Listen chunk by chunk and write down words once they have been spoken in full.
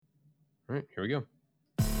All right, here we go.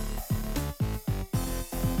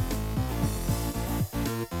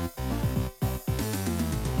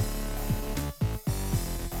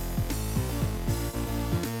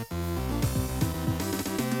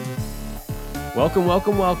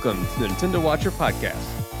 Welcome to the Nintendo Watcher Podcast.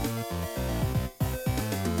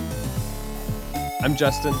 I'm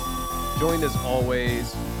Justin, joined as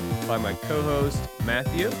always by my co-host,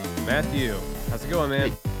 Matthew. Matthew, how's it going,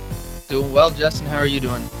 man? Hey, doing well, Justin. How are you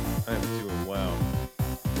doing? I am doing well.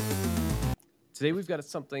 Today we've got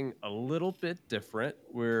something a little bit different.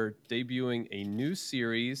 We're debuting a new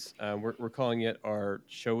series. We're calling it our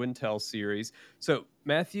Show and Tell series. So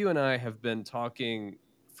Matthew and I have been talking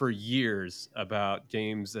for years about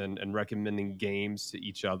games and recommending games to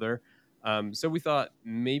each other. So we thought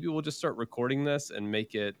maybe we'll just start recording this and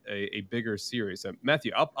make it a bigger series. So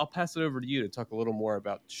Matthew, I'll pass it over to you to talk a little more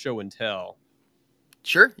about Show and Tell.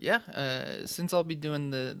 Sure, yeah. Since I'll be doing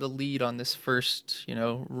the lead on this first,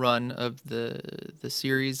 run of the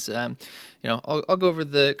series, I'll go over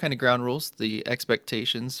the kind of ground rules, the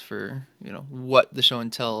expectations for, what the show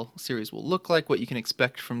and tell series will look like, what you can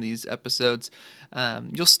expect from these episodes.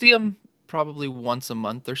 You'll see them probably once a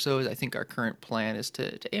month or so. I think our current plan is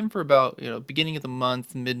to aim for about, beginning of the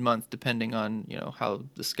month, mid-month, depending on, how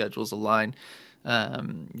the schedules align.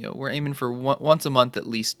 We're aiming for once a month at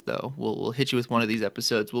least, though. We'll hit you with one of these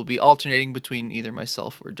episodes. We'll be alternating between either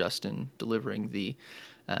myself or Justin delivering the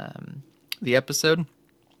episode.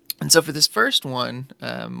 And so for this first one,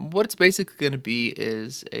 what it's basically going to be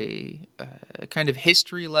is a kind of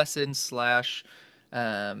history lesson slash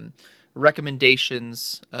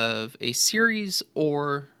recommendations of a series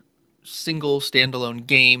or single standalone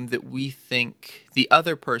game that we think the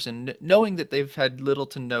other person, knowing that they've had little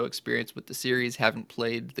to no experience with the series, haven't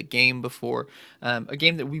played the game before, a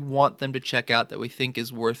game that we want them to check out that we think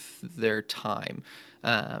is worth their time.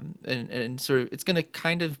 And sort of it's going to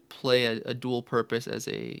kind of play a dual purpose as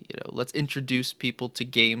let's introduce people to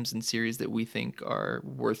games and series that we think are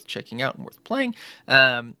worth checking out and worth playing,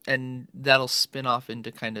 and that'll spin off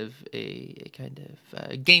into kind of a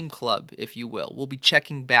game club, if you will. We'll be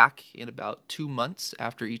checking back in about 2 months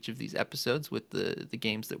after each of these episodes with the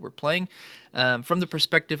games that we're playing, from the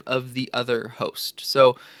perspective of the other host.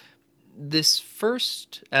 So this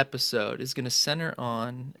first episode is going to center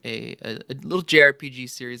on a little JRPG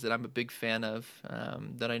series that I'm a big fan of,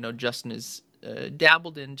 that I know Justin has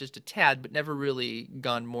dabbled in just a tad, but never really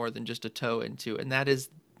gone more than just a toe into, and that is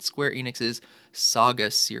Square Enix's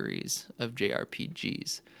SaGa series of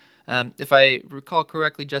JRPGs. If I recall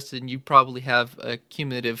correctly, Justin, you probably have a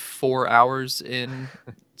cumulative 4 hours in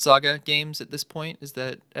SaGa games at this point. Is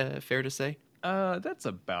that fair to say? That's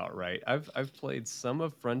about right. I've played some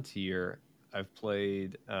of Frontier. I've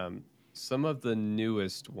played some of the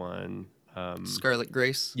newest one. Scarlet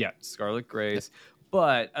Grace. Yeah, Scarlet Yep. Grace.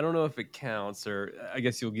 But I don't know if it counts, or I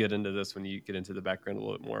guess you'll get into this when you get into the background a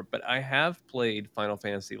little bit more. But I have played Final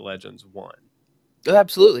Fantasy Legends 1. Oh,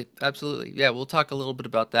 absolutely, absolutely. Yeah, we'll talk a little bit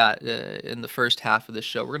about that in the first half of the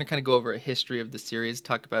show. We're going to kind of go over a history of the series,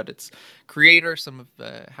 talk about its creator, some of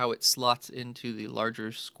how it slots into the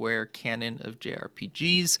larger Square canon of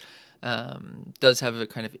JRPGs. Does have a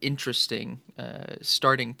kind of interesting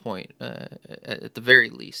starting point, at the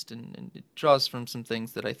very least, and it draws from some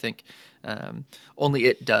things that I think only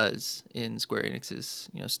it does in Square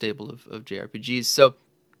Enix's stable of JRPGs. So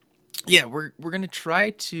yeah, we're gonna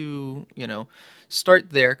try to start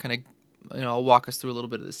there, kind of I'll walk us through a little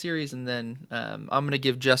bit of the series, and then I'm gonna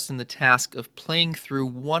give Justin the task of playing through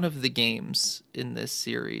one of the games in this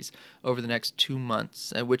series over the next 2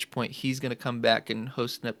 months. At which point he's gonna come back and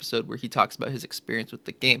host an episode where he talks about his experience with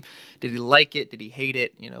the game. Did he like it? Did he hate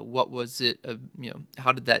it? What was it?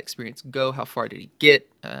 How did that experience go? How far did he get?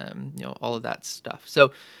 All of that stuff.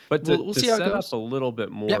 So But we'll to see how it set up goes. a little bit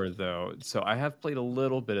Yep. more, though, so I have played a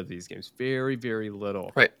little bit of these games, very, very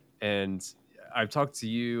little. Right. And I've talked to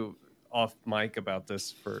you off mic about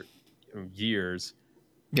this for years.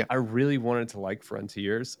 Yeah. I really wanted to like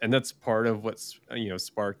Frontiers, and that's part of what's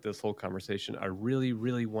sparked this whole conversation. I really,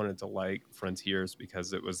 really wanted to like Frontiers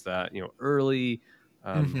because it was that early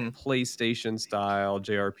Mm-hmm. PlayStation style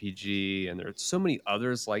JRPG, and there's so many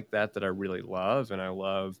others like that that I really love, and I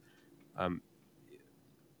love um,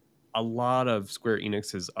 a lot of Square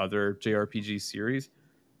Enix's other JRPG series,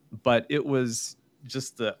 but it was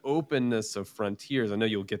just the openness of Frontiers. I know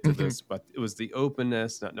you'll get to Mm-hmm. this, but it was the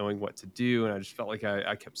openness, not knowing what to do, and I just felt like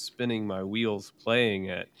I kept spinning my wheels playing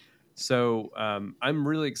it. So I'm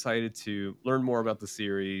really excited to learn more about the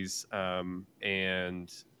series,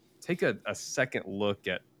 and take a second look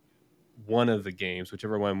at one of the games,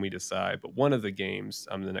 whichever one we decide, but one of the games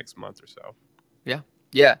the next month or so. Yeah.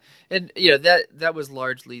 Yeah, and that was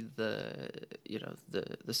largely the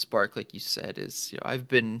spark, like you said, is I've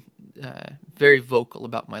been very vocal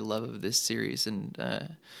about my love of this series, and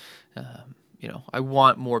I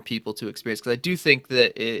want more people to experience, because I do think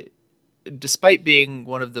that it, despite being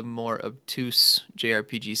one of the more obtuse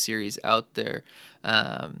JRPG series out there,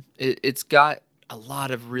 it's got a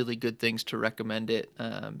lot of really good things to recommend it,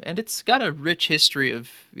 and it's got a rich history of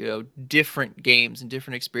different games and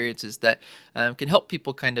different experiences that can help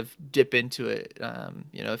people kind of dip into it.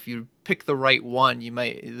 If you pick the right one,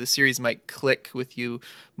 the series might click with you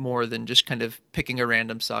more than just kind of picking a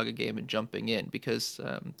random Saga game and jumping in, because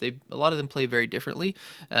a lot of them play very differently,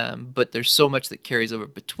 but there's so much that carries over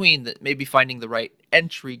between, that maybe finding the right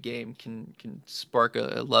entry game can spark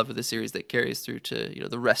a love of the series that carries through to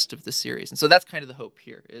the rest of the series. And so that's kind of the hope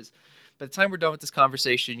here, is by the time we're done with this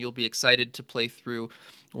conversation, you'll be excited to play through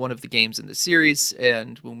one of the games in the series,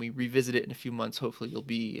 and when we revisit it in a few months, hopefully you'll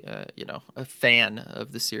be a fan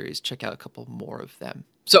of the series, check out a couple more of them.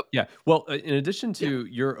 So Yeah. Well, in addition yeah. to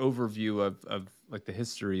your overview of like the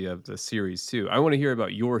history of the series too, I want to hear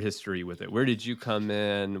about your history with it. Where did you come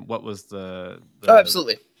in? What was Oh, the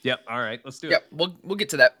absolutely. Yep, all right, let's do Yeah, it. we'll get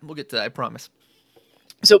to that. We'll get to that, I promise.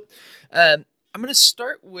 So, I'm going to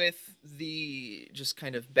start with the just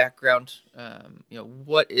kind of background.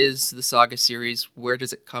 What is the Saga series? Where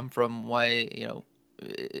does it come from? Why,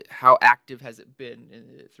 how active has it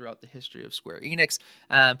been throughout the history of Square Enix?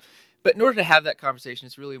 But in order to have that conversation,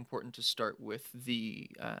 it's really important to start with the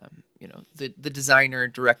designer,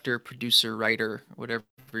 director, producer, writer, whatever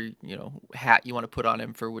hat you want to put on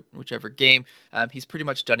him for whichever game. He's pretty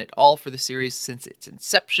much done it all for the series since its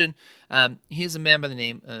inception. He is a man by the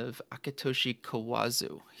name of Akitoshi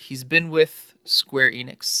Kawazu. He's been with Square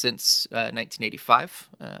Enix since 1985,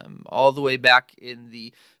 all the way back in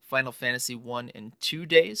the Final Fantasy 1 and 2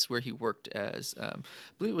 days, where he worked as, I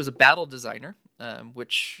believe it was a battle designer,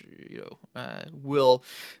 which will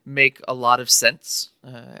make a lot of sense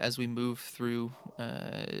as we move through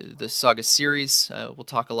the Saga series. We'll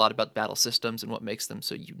talk a lot about battle systems and what makes them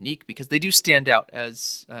so unique, because they do stand out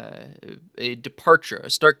as a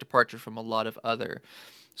stark departure from a lot of other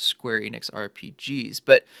Square Enix RPGs.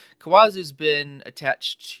 But Kawazu's been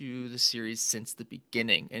attached to the series since the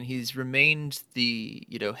beginning, and he's remained the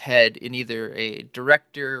head in either a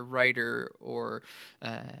director, writer, or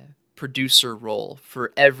producer role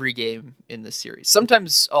for every game in the series.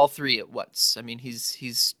 Sometimes all three at once. I mean,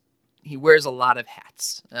 he wears a lot of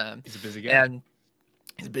hats, He's a busy guy. and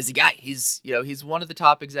he's a busy guy. He's one of the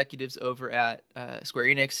top executives over at Square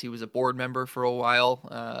Enix. He was a board member for a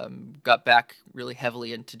while. Got back really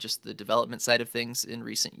heavily into just the development side of things in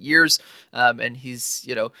recent years, and he's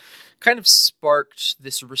kind of sparked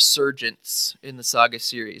this resurgence in the Saga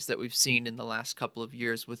series that we've seen in the last couple of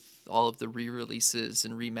years with all of the re-releases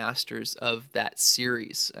and remasters of that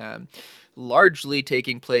series. Largely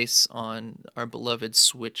taking place on our beloved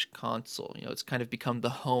Switch console. It's kind of become the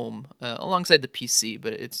home alongside the PC,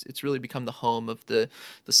 but it's really become the home of the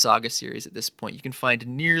Saga series at this point. You can find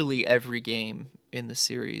nearly every game in the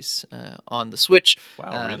series on the Switch,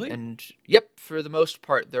 Wow, really? and yep, for the most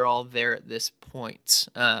part, they're all there at this point,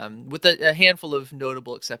 with a handful of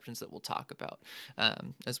notable exceptions that we'll talk about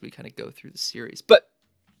as we kind of go through the series. But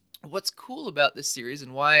what's cool about this series,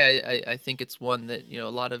 and why I think it's one that a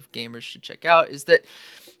lot of gamers should check out, is that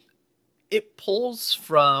it pulls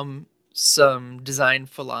from some design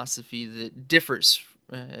philosophy that differs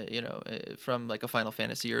from like a Final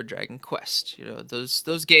Fantasy or a Dragon Quest.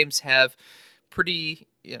 Those games have pretty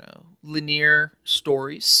linear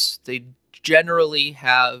stories. They generally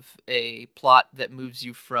have a plot that moves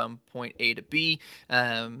you from point A to B.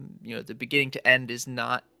 The beginning to end is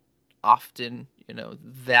not often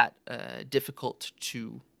that difficult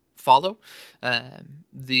to follow.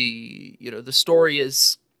 The story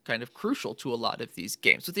is kind of crucial to a lot of these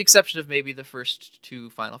games, with the exception of maybe the first two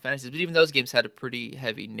Final Fantasies. But even those games had a pretty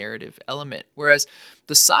heavy narrative element, whereas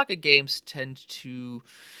the Saga games tend to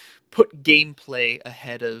put gameplay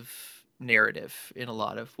ahead of narrative in a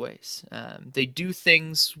lot of ways. They do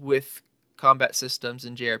things with combat systems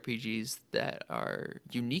and JRPGs that are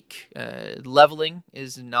unique. Leveling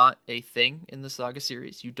is not a thing in the Saga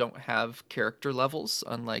series. You don't have character levels,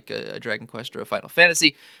 unlike a Dragon Quest or a Final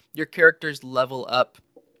Fantasy. Your characters level up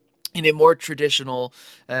in a more traditional,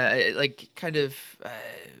 like kind of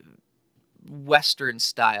Western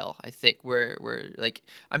style, I think, where like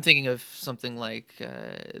I'm thinking of something like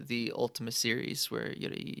the Ultima series, where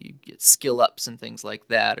you get skill ups and things like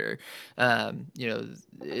that, or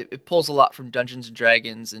it pulls a lot from Dungeons and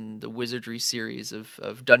Dragons and the Wizardry series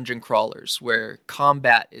of dungeon crawlers, where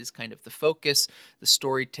combat is kind of the focus, the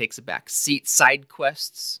story takes a back seat, side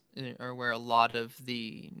quests are where a lot of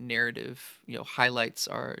the narrative highlights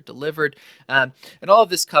are delivered. And all of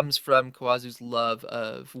this comes from Kawazu's love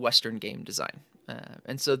of Western game design.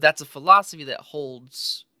 And so that's a philosophy that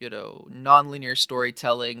holds, nonlinear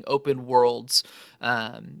storytelling, open worlds,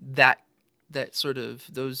 that sort of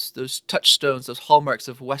those touchstones, those hallmarks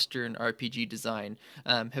of Western RPG design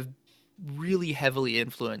have really heavily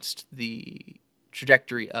influenced the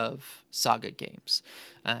trajectory of SaGa games.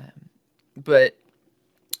 Um, but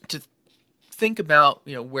to think about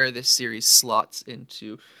where this series slots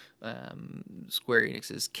into Square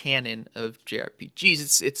Enix's canon of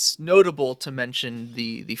JRPGs, it's notable to mention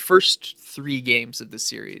the first three games of the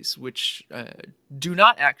series, which do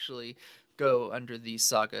not actually go under the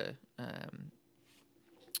SaGa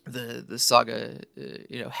the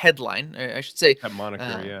SaGa headline, I should say. That moniker,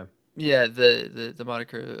 Uh, yeah. yeah, the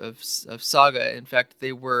moniker of SaGa. In fact,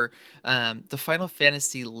 they were the Final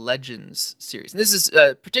Fantasy Legends series. And this is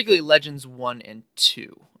particularly Legends 1 and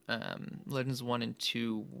 2. Legends 1 and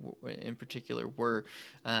 2 in particular were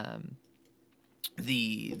um,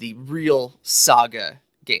 the real SaGa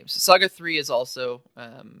games. SaGa 3 is also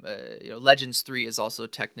Legends 3 is also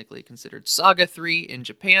technically considered SaGa 3 in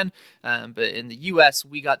Japan, but in the US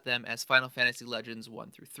we got them as Final Fantasy Legends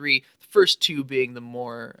 1 through 3. The first two being the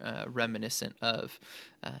more reminiscent of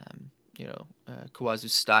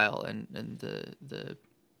Kawazu's style and the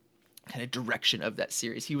kind of direction of that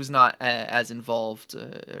series. He was not as involved,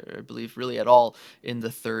 I believe, really at all in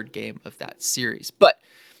the third game of that series. But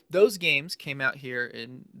those games came out here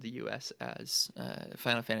in the U.S. as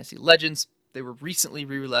Final Fantasy Legends. They were recently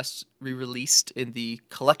re-released in the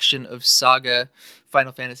collection of SaGa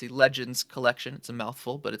Final Fantasy Legends collection. It's a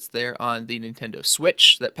mouthful, but it's there on the Nintendo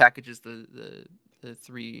Switch that packages the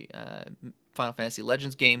three Final Fantasy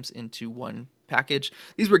Legends games into one package.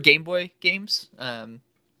 These were Game Boy games.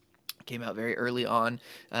 Came out very early on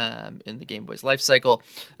in the Game Boy's life cycle,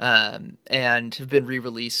 and have been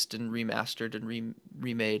re-released and remastered and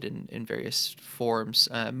remade in various forms.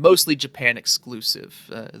 Mostly Japan exclusive,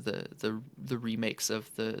 the remakes of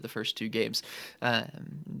the first two games.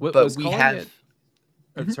 But Was we calling have. it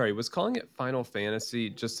I'm sorry, was calling it Final Fantasy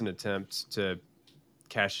just an attempt to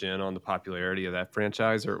cash in on the popularity of that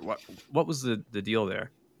franchise, or what was the deal there?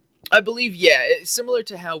 I believe, yeah, similar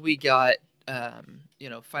to how we got,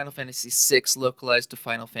 Final Fantasy VI localized to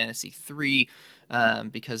Final Fantasy III,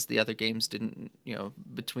 because the other games didn't,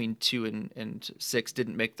 between two and six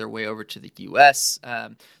didn't make their way over to the US.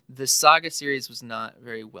 The SaGa series was not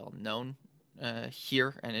very well known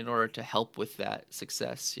here, and in order to help with that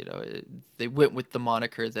success, they went with the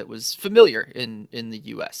moniker that was familiar in the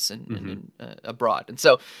U.S. and Hmm. in, abroad, and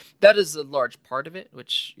so that is a large part of it,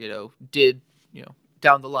 which did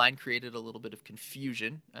down the line created a little bit of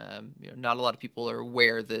confusion. Not a lot of people are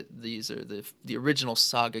aware that these are the original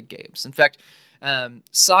SaGa games. In fact,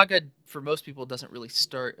 SaGa for most people doesn't really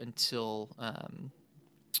start until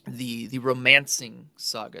the Romancing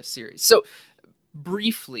SaGa series. So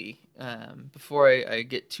briefly, before I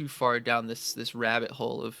get too far down this rabbit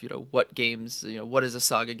hole of what games, what is a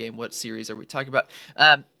SaGa game, what series are we talking about,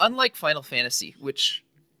 unlike Final Fantasy, which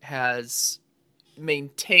has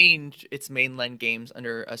maintained its mainline games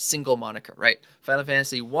under a single moniker, right? Final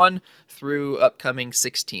Fantasy 1 through upcoming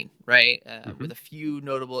 16, right? Hmm. With a few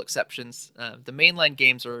notable exceptions. The mainline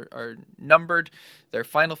games are numbered. They're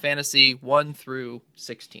Final Fantasy 1 through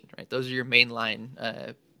 16, right? Those are your mainline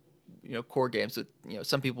core games. With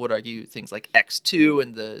some people would argue things like X2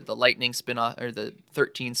 and the Lightning spin-off, or the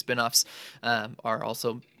 13 spin-offs, are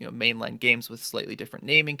also mainline games with slightly different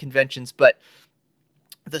naming conventions. But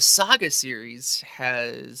the SaGa series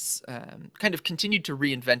has kind of continued to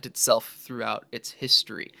reinvent itself throughout its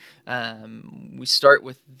history. We start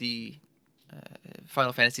with the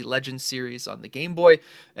Final Fantasy Legends series on the Game Boy,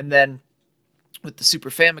 and then with the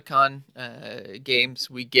Super Famicom games,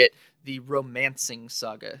 we get the Romancing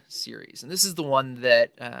SaGa series. And this is the one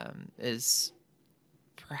that is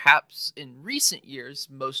perhaps in recent years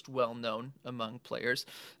most well known among players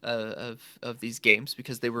of these games,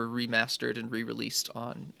 because they were remastered and re-released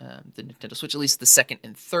on the Nintendo Switch. At least the second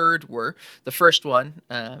and third were. The first one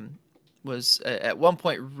was at one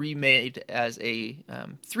point remade as a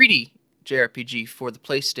 3D JRPG for the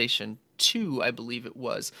PlayStation 2, I believe it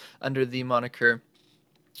was, under the moniker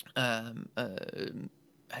um, uh,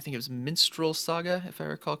 I think it was Minstrel Saga, if I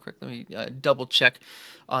recall correctly. Let me double check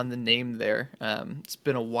on the name there. It's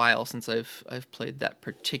been a while since I've played that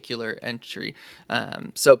particular entry.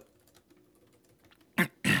 So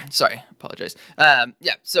sorry, apologize.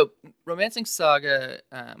 Yeah, so Romancing Saga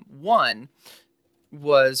 1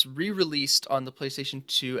 was re-released on the PlayStation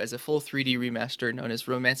 2 as a full 3D remaster known as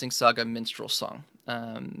Romancing Saga Minstrel Song.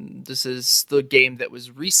 This is the game that was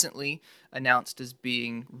recently announced as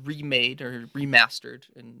being remade or remastered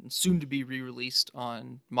and soon to be re-released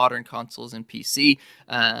on modern consoles and PC.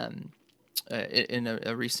 In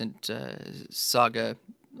a recent Saga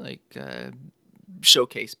like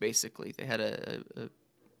showcase, basically they had an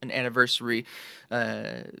anniversary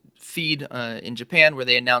feed in Japan where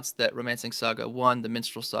they announced that Romancing Saga 1, the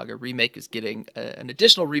Minstrel Saga remake, is getting an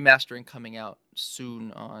additional remastering coming out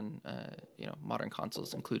soon on modern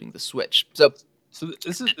consoles, including the Switch. So, So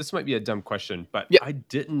this might be a dumb question, but yep, I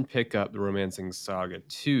didn't pick up the Romancing Saga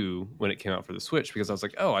 2 when it came out for the Switch because I was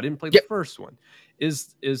like, "Oh, I didn't play the yep, first one."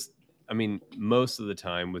 Is I mean, most of the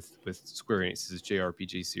time with Square Enix's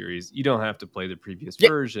JRPG series, you don't have to play the previous yep.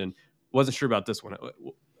 version. Wasn't sure about this one.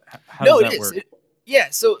 How does No, it that is. work? Yeah.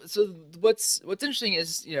 So what's interesting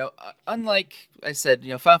is unlike I said,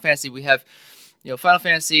 Final Fantasy, we have Final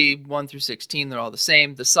Fantasy 1 through 16. They're all the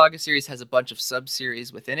same. The Saga series has a bunch of sub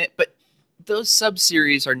series within it, but those sub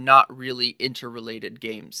series are not really interrelated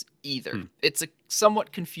games either. Hmm, It's a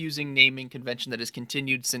somewhat confusing naming convention that has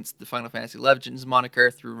continued since the Final Fantasy Legends moniker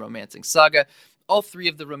through Romancing Saga. All three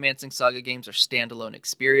of the Romancing Saga games are standalone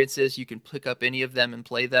experiences. You can pick up any of them and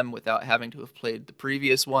play them without having to have played the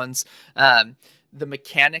previous ones. The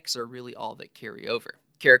mechanics are really all that carry over.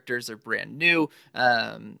 Characters are brand new.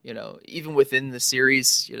 Even within the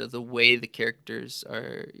series, the way the characters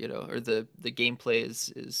are, or the gameplay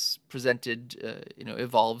is presented,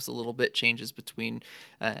 evolves a little bit, changes between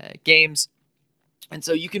games. And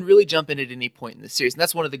so you can really jump in at any point in the series, and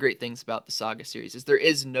that's one of the great things about the Saga series is there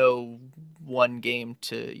is no one game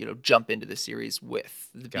to jump into the series with,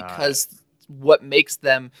 got it. because what makes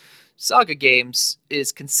them Saga games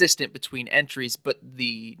is consistent between entries, but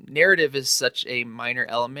the narrative is such a minor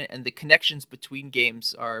element, and the connections between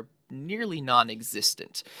games are nearly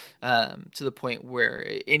non-existent, to the point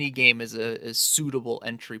where any game is a suitable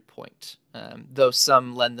entry point. Though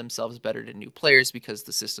some lend themselves better to new players because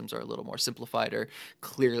the systems are a little more simplified or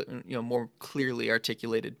clear, more clearly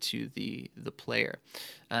articulated to the player.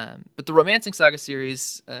 But the Romancing Saga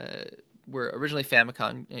series were originally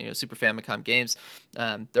Famicom, Super Famicom games.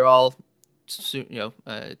 They're all, 2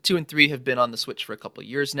 and 3 have been on the Switch for a couple of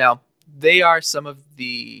years now. They are some of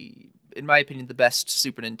the, in my opinion, the best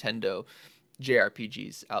Super Nintendo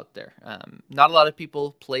JRPGs out there. Not a lot of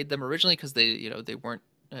people played them originally because they weren't,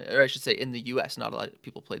 or I should say, in the U.S., not a lot of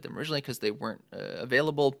people played them originally because they weren't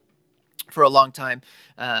available for a long time.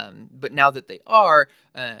 But now that they are,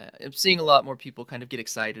 I'm seeing a lot more people kind of get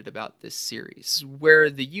excited about this series. Where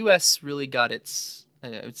the U.S. really got its,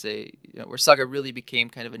 I would say, where Saga really became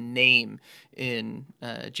kind of a name in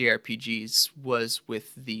JRPGs was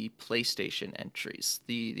with the PlayStation entries,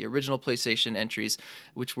 the original PlayStation entries,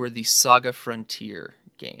 which were the Saga Frontier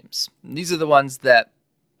games. And these are the ones that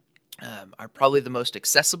are probably the most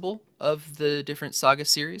accessible of the different Saga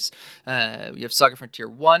series. We have Saga Frontier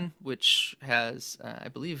 1, which has, I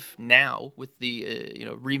believe now, with the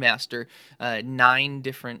remaster, 9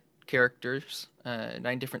 different characters,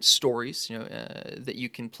 9 different stories, that you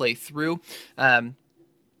can play through.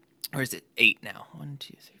 Or is it 8 now? 1,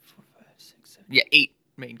 2, 3, 4, 5, 6, 7. Yeah, 8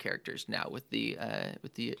 main characters now with the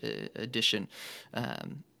addition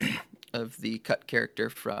um, of the cut character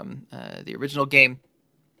from the original game.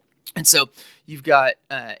 And so you've got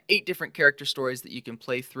 8 different character stories that you can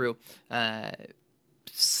play through.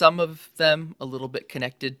 Some of them a little bit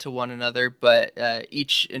connected to one another, but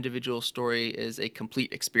each individual story is a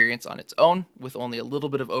complete experience on its own, with only a little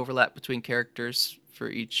bit of overlap between characters for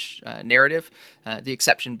each narrative. The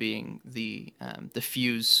exception being the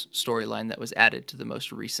Fuse storyline that was added to the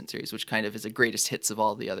most recent series, which kind of is a greatest hits of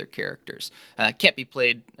all the other characters. Can't be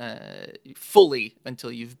played fully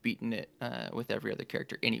until you've beaten it with every other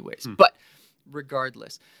character, anyways. Hmm. But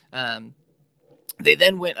regardless. They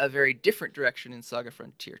then went a very different direction in Saga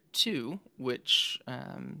Frontier 2, which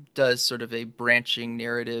does sort of a branching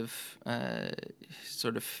narrative,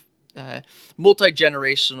 sort of multi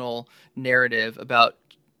generational narrative about,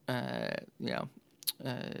 you know,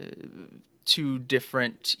 uh, 2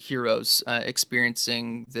 different heroes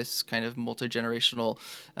experiencing this kind of multi generational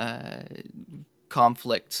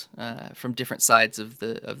conflict from different sides of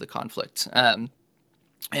the conflict.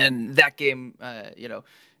 And that game,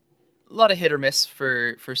 lot of hit or miss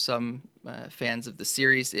for some fans of the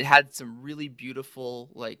series. It had some really beautiful,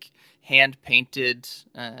 like hand painted,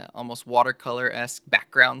 almost watercolor esque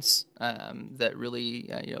backgrounds that really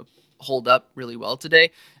hold up really well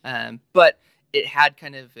today. But it had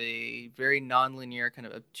kind of a very non-linear, kind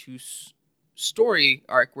of obtuse story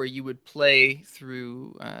arc where you would play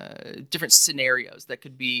through different scenarios that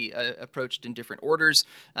could be approached in different orders.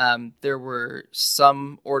 There were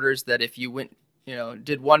some orders that if you went,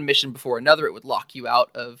 did one mission before another, it would lock you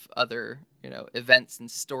out of other, events and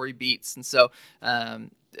story beats. And so,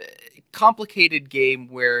 complicated game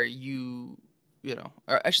where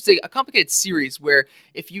or I should say a complicated series where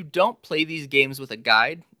if you don't play these games with a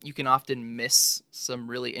guide, you can often miss some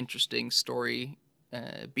really interesting story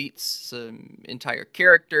beats, some entire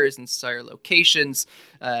characters, entire locations,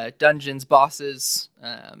 dungeons, bosses,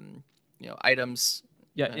 items,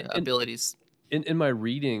 Yeah, abilities. in my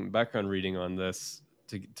background reading on this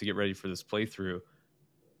to get ready for this playthrough,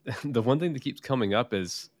 the one thing that keeps coming up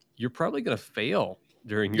is you're probably going to fail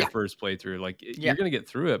during your Yeah, first playthrough. Like yeah. you're going to get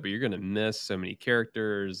through it, but you're going to miss so many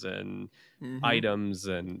characters and Hmm. items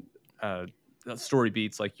and uh, story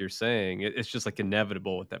beats, like you're saying. It's just like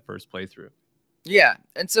inevitable with that first playthrough. Yeah,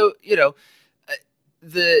 and so uh,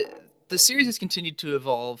 the the series has continued to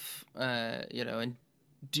evolve, and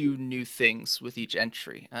do new things with each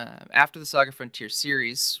entry. After the Saga Frontier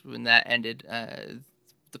series, when that ended,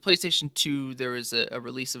 the PlayStation 2, there was a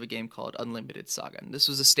release of a game called Unlimited Saga. And this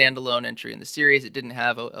was a standalone entry in the series. It didn't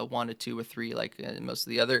have a 1, a 2, or 3 like most of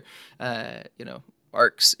the other,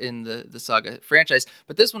 arcs in the Saga franchise.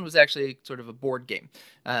 But this one was actually sort of a board game.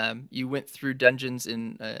 You went through dungeons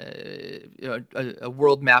in a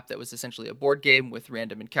world map that was essentially a board game with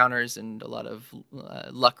random encounters and a lot of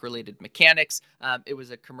luck-related mechanics. It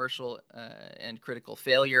was a commercial and critical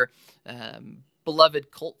failure.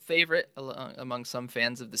 Beloved cult favorite among some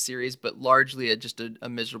fans of the series, but largely just a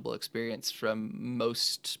miserable experience from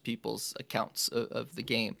most people's accounts of the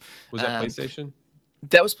game. Was that Um, PlayStation?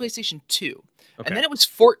 that was PlayStation 2. And Okay. then it was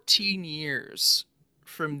 14 years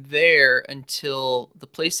from there until the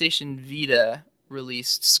PlayStation Vita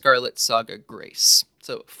released Scarlet Saga Grace.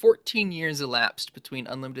 So 14 years elapsed between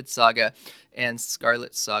Unlimited Saga and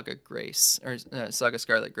Scarlet Saga Grace, or Saga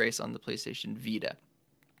Scarlet Grace on the PlayStation Vita.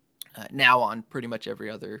 Now on pretty much every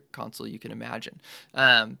other console you can imagine.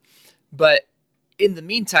 But in the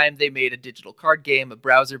meantime, they made a digital card game, a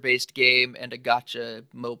browser-based game, and a gotcha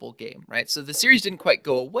mobile game, right? So the series didn't quite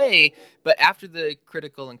go away, but after the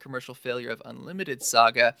critical and commercial failure of Unlimited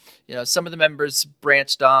Saga, some of the members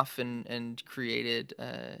branched off and created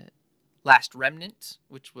Last Remnant,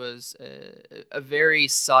 which was a very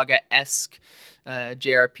Saga-esque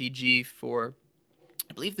JRPG for,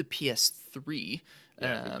 I believe, the PS3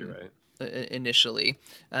 Yeah, I think you're um, right. initially.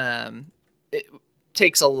 It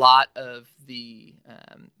takes a lot of the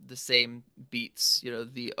same beats,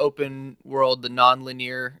 the open world, the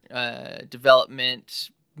non-linear development,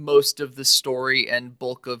 most of the story and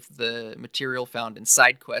bulk of the material found in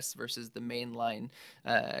side quests versus the mainline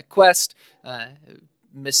quest,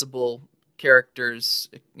 missable characters,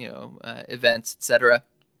 events, etc.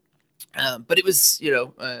 But it was,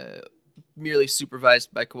 merely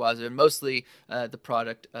supervised by Kawazu and mostly the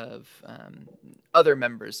product of other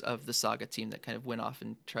members of the Saga team that kind of went off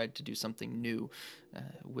and tried to do something new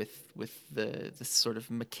with the sort of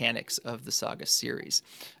mechanics of the Saga series.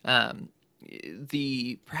 Um,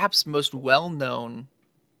 the perhaps most well-known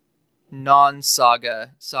non-Saga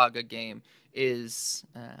game is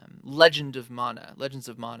Legends of Mana,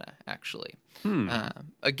 actually. Hmm.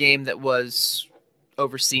 A game that was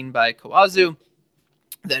overseen by Kawazu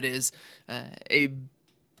that is a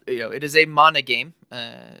it is a mana game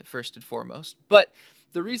first and foremost. But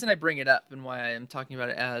the reason I bring it up and why I am talking about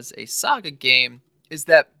it as a Saga game is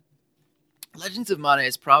that Legend of Mana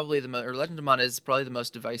is probably the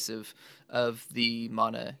most divisive of the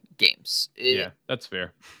mana games. Yeah, that's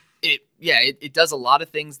fair. It does a lot of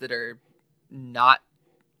things that are not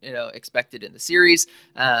expected in the series.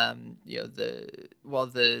 The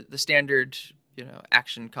standard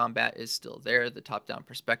action combat is still there, the top down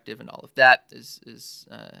perspective and all of that is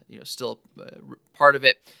still part of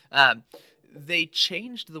it. They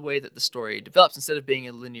changed the way that the story develops. Instead of being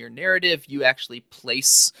a linear narrative, you actually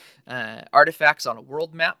place artifacts on a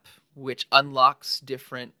world map, which unlocks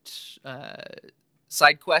different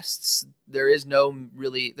side quests. There is no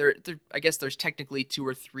really there. I guess there's technically 2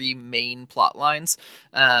 or 3 main plot lines,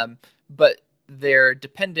 but they're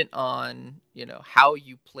dependent on how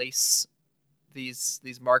you place these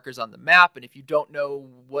markers on the map, and if you don't know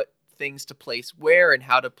what things to place where and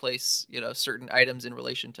how to place, certain items in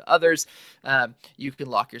relation to others. You can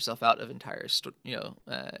lock yourself out of entire,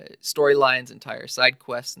 storylines, entire side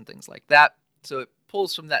quests, and things like that. So it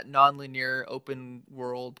pulls from that non-linear open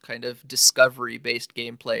world kind of discovery based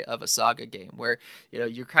gameplay of a SaGa game where,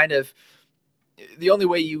 you're kind of the only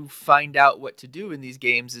way you find out what to do in these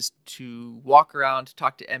games is to walk around,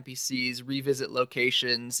 talk to NPCs, revisit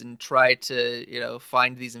locations, and try to,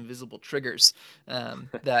 find these invisible triggers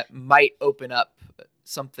that might open up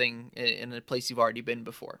something in a place you've already been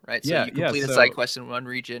before, right? So Yeah, you yeah. complete a side So quest in one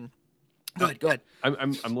region. Go I, ahead, go ahead.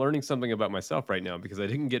 I'm learning something about myself right now because I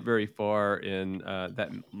didn't get very far in that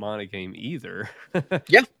Mana game either,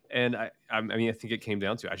 Yeah, and I mean I think it came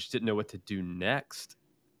down to I just didn't know what to do next.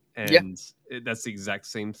 yeah, And that's the exact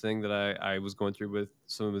same thing that I was going through with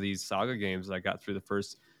some of these SaGa games. I got through the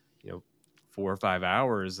first, 4 or 5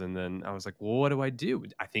 hours, and then I was like, "Well, what do I do?"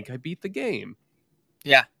 I think I beat the game.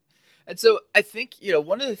 yeah. And so I think,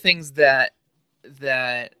 one of the things that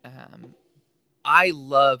I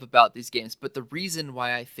love about these games, but the reason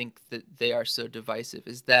why I think that they are so divisive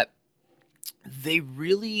is that they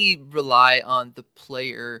really rely on the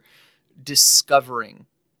player discovering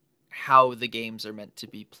how the games are meant to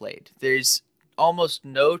be played. There's almost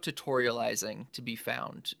no tutorializing to be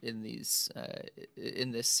found in this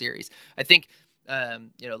series. I think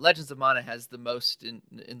Legends of Mana has the most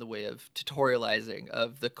in the way of tutorializing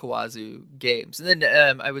of the Kawazu games, and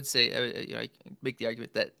then I would say I make the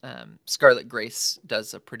argument that Scarlet Grace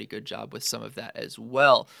does a pretty good job with some of that as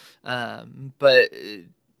well. But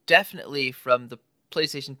definitely from the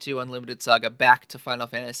PlayStation 2 Unlimited Saga back to Final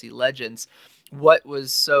Fantasy Legends, what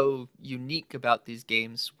was so unique about these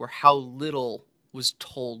games were how little was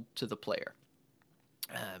told to the player.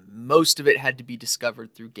 Most of it had to be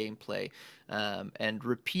discovered through gameplay and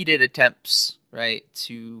repeated attempts, right,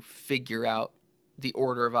 to figure out the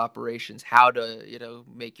order of operations, how to,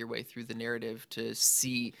 make your way through the narrative to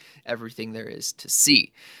see everything there is to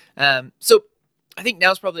see. So I think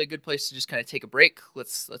now's probably a good place to just kind of take a break.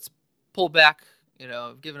 Let's pull back.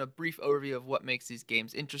 I've given a brief overview of what makes these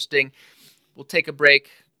games interesting. We'll take a break,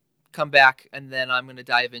 come back, and then I'm going to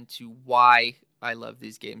dive into why I love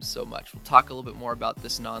these games so much. We'll talk a little bit more about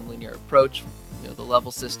this non-linear approach, the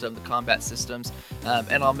level system, the combat systems,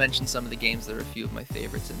 and I'll mention some of the games that are a few of my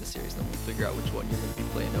favorites in the series. Then we'll figure out which one you're going to be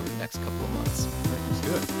playing over the next couple of months. That's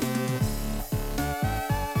good.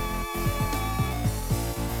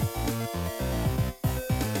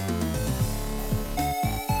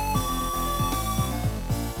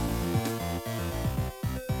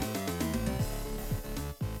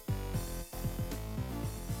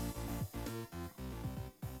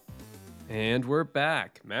 And we're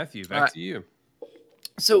back. Matthew, All back right. to you.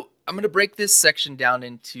 So I'm going to break this section down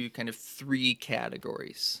into kind of three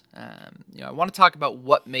categories. I want to talk about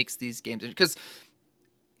what makes these games, because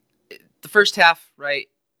the first half, right,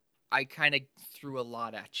 I kind of threw a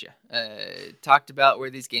lot at you. Talked about where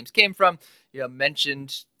these games came from.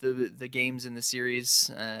 Mentioned the games in the series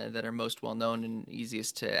that are most well known and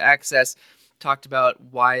easiest to access. Talked about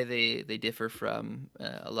why they differ from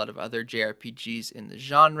a lot of other JRPGs in the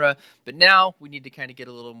genre. But now we need to kind of get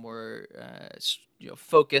a little more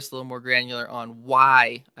focused, a little more granular on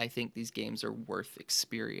why I think these games are worth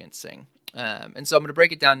experiencing. And so I'm going to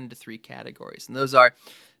break it down into three categories, and those are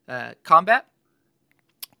combat,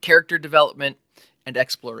 character development, and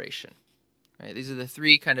exploration. Right? These are the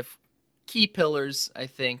three kind of key pillars, I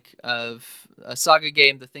think, of a SaGa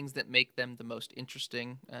game, the things that make them the most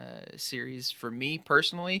interesting series for me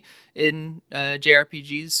personally in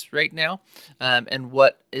JRPGs right now, and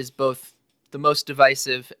what is both the most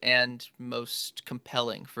divisive and most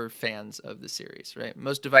compelling for fans of the series, right?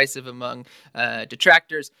 Most divisive among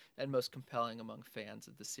detractors and most compelling among fans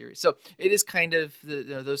of the series. So it is kind of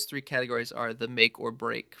those three categories are the make or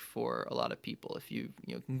break for a lot of people. If you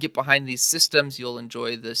can get behind these systems, you'll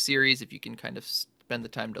enjoy the series. If you can kind of spend the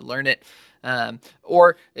time to learn it,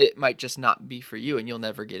 or it might just not be for you and you'll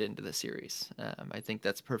never get into the series. I think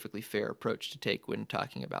that's a perfectly fair approach to take when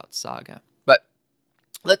talking about SaGa. But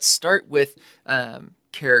let's start with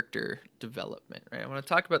character development, right? I want to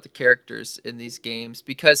talk about the characters in these games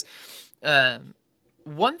because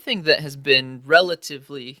one thing that has been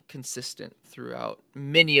relatively consistent throughout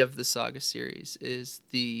many of the SaGa series is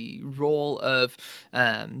the role of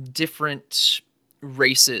different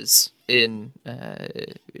races in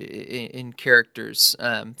characters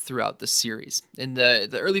throughout the series. In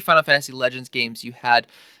the early Final Fantasy Legends games, you had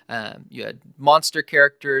monster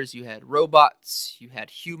characters, you had robots, you had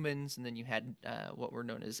humans, and then you had what were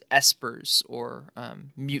known as espers or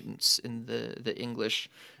mutants in the English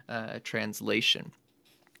translation.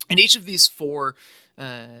 And each of these four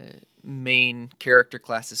uh, main character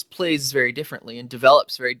classes plays very differently and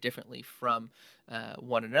develops very differently from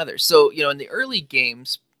one another. So, in the early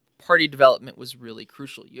games, party development was really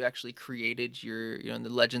crucial. You actually created in the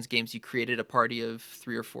Legends games, you created a party of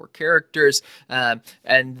 3 or 4 characters, and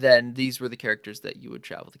then these were the characters that you would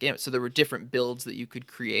travel the game. So there were different builds that you could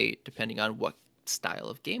create depending on what style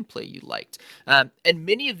of gameplay you liked. And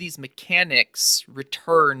many of these mechanics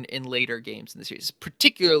return in later games in the series,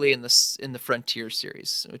 particularly in the Frontier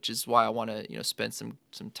series, which is why I want to spend some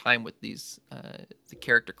time with these the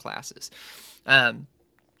character classes. Um,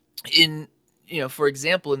 in For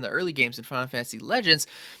example, in the early games in Final Fantasy Legends,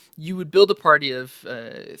 you would build a party of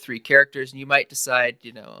 3 characters, and you might decide,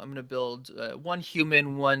 I'm going to build one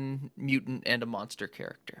human, one mutant, and a monster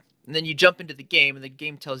character. And then you jump into the game, and the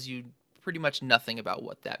game tells you pretty much nothing about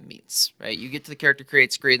what that means, right? You get to the character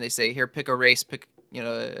create screen, they say, here, pick a race, pick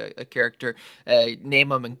a character, name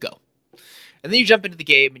them, and go. And then you jump into the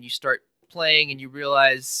game and you start playing, and you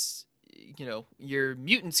realize, your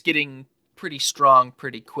mutant's getting pretty strong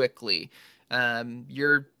pretty quickly.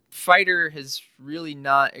 Your fighter has really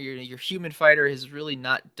not, your human fighter has really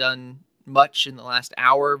not done much in the last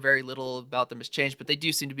hour. Very little about them has changed, but they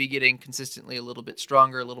do seem to be getting consistently a little bit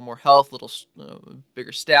stronger, a little more health, a little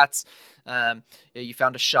bigger stats. You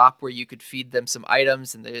found a shop where you could feed them some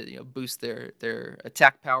items, and they boost their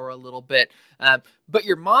attack power a little bit. But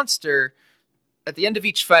your monster, at the end of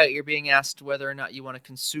each fight, you're being asked whether or not you want to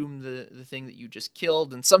consume the thing that you just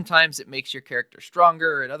killed. And sometimes it makes your character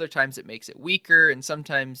stronger, and other times it makes it weaker, and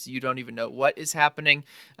sometimes you don't even know what is happening.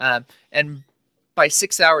 And by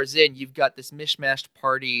 6 hours in, you've got this mishmashed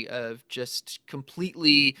party of just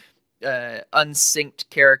completely unsynced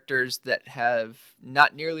characters that have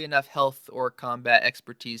not nearly enough health or combat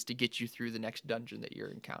expertise to get you through the next dungeon that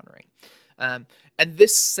you're encountering. Um, and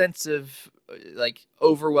this sense of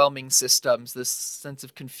overwhelming systems, this sense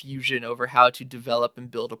of confusion over how to develop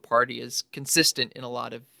and build a party is consistent in a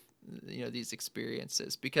lot of these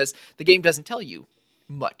experiences, because the game doesn't tell you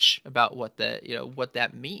much about what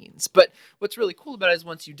that means. But what's really cool about it is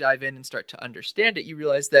once you dive in and start to understand it, you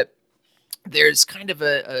realize that there's kind of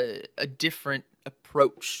a different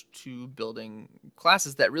approach to building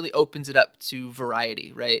classes that really opens it up to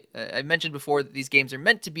variety, right? I mentioned before that these games are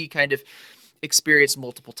meant to be kind of experienced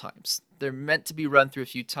multiple times. They're meant to be run through a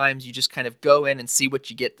few times. You just kind of go in and see what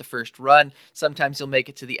you get the first run. Sometimes you'll make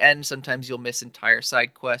it to the end. Sometimes you'll miss entire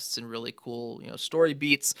side quests and really cool, story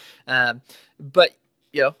beats. But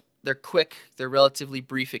they're quick, they're relatively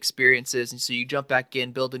brief experiences, and so you jump back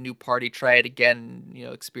in, build a new party, try it again,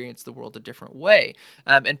 experience the world a different way.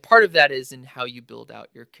 And part of that is in how you build out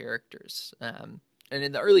your characters. And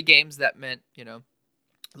in the early games, that meant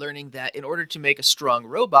learning that in order to make a strong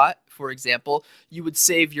robot, for example, you would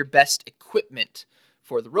save your best equipment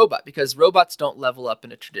for the robot, because robots don't level up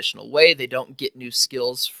in a traditional way. They don't get new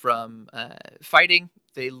skills from fighting.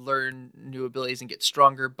 They learn new abilities and get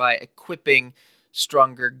stronger by equipping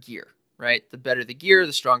stronger gear, right? The better the gear,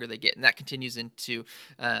 the stronger they get. And that continues into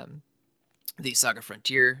the SaGa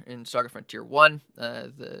Frontier. In SaGa Frontier 1,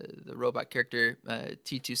 the robot character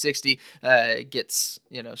T260 gets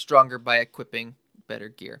stronger by equipping better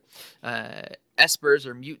gear. Espers,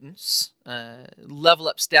 or mutants, level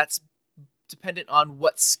up stats dependent on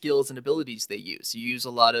what skills and abilities they use. You use a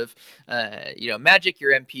lot of, magic,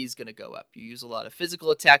 your MP is going to go up. You use a lot of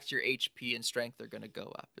physical attacks, your HP and strength are going to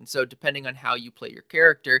go up. And so, depending on how you play your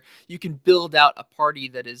character, you can build out a party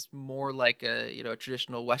that is more like a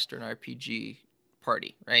traditional Western RPG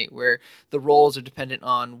party, right? Where the roles are dependent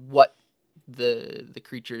on what the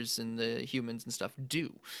creatures and the humans and stuff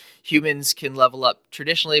do. Humans can level up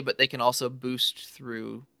traditionally, but they can also boost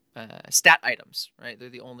through stat items, right? They're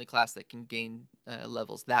the only class that can gain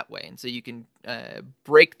levels that way. And so you can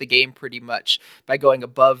break the game pretty much by going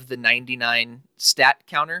above the 99 stat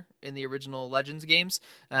counter in the original Legends games,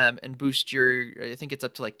 and boost I think it's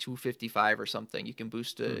up to like 255 or something. You can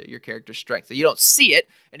boost your character's strength. So you don't see it,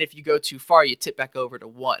 and if you go too far, you tip back over to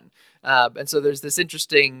 1. And so there's this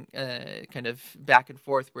interesting kind of back and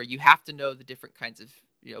forth where you have to know the different kinds of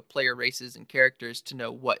player races and characters to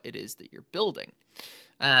know what it is that you're building.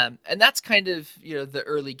 And that's kind of the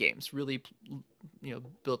early games really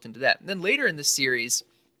built into that. And then later in the series,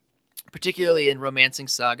 particularly in Romancing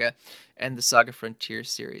Saga and the SaGa Frontier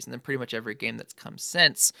series, and then pretty much every game that's come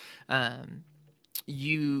since,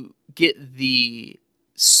 you get the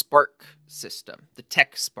Spark system, the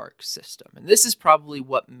Tech Spark system. And this is probably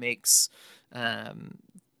what makes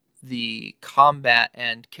the combat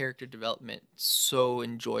and character development so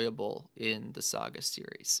enjoyable in the SaGa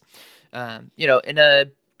series. In a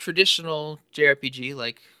traditional JRPG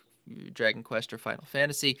like Dragon Quest or Final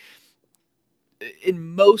Fantasy,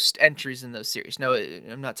 in most entries in those series. Now,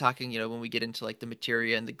 I'm not talking, when we get into like the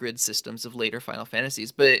materia and the grid systems of later Final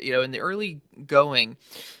Fantasies, but in the early going,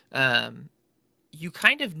 um, you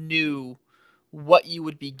kind of knew what you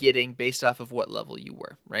would be getting based off of what level you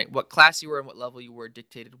were, right? What class you were and what level you were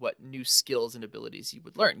dictated what new skills and abilities you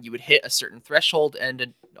would learn. You would hit a certain threshold,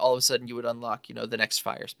 and all of a sudden you would unlock, the next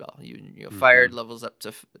fire spell. Fire Hmm. levels up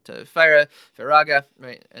to Fire, Firaga,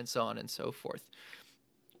 right, and so on and so forth.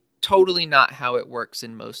 Totally not how it works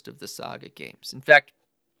in most of the SaGa games. In fact,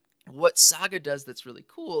 what SaGa does that's really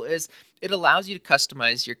cool is it allows you to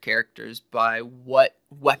customize your characters by what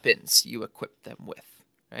weapons you equip them with,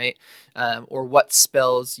 right? Or what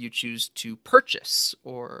spells you choose to purchase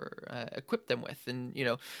or equip them with. And,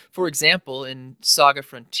 for example, in SaGa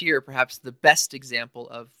Frontier, perhaps the best example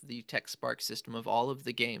of the Tech Spark system of all of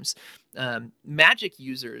the games, magic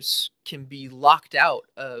users can be locked out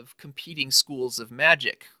of competing schools of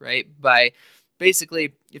magic, right? By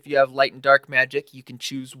basically, if you have light and dark magic, you can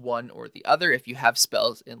choose one or the other. If you have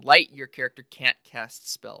spells in light, your character can't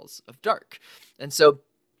cast spells of dark. And so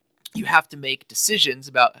you have to make decisions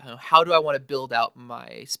about how do I want to build out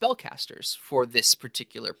my spellcasters for this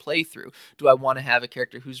particular playthrough. Do I want to have a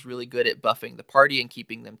character who's really good at buffing the party and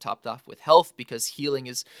keeping them topped off with health, because healing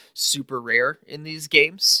is super rare in these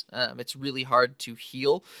games. It's really hard to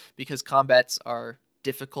heal because combats are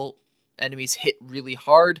difficult. Enemies hit really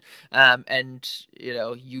hard, and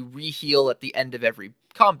you re-heal at the end of every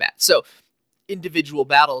combat. So individual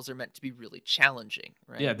battles are meant to be really challenging,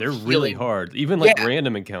 Yeah, right? Where they're really healing, hard. Even yeah, like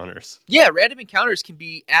random encounters. yeah, random encounters can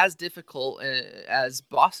be as difficult as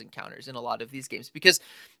boss encounters in a lot of these games, because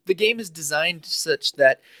the game is designed such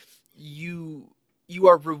that you you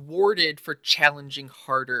are rewarded for challenging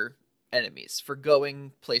harder enemies, for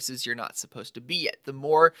going places you're not supposed to be at. The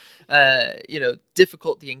more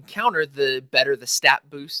difficult the encounter, the better the stat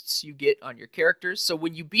boosts you get on your characters. So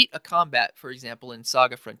when you beat a combat, for example, in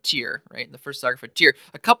SaGa Frontier, right, in the first SaGa Frontier,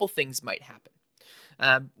 a couple things might happen.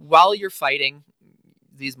 While you're fighting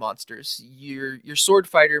these monsters, your sword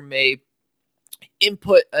fighter may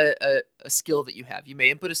input a skill that you have. You may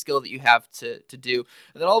input a skill that you have to do,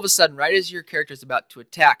 and then all of a sudden, right as your character is about to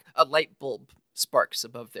attack, a light bulb sparks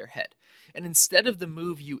above their head. And instead of the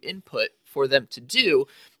move you input for them to do,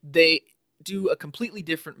 they do a completely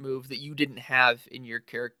different move that you didn't have in your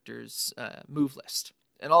character's move list.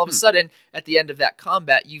 And all of a Hmm. sudden, at the end of that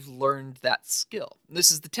combat, you've learned that skill. And this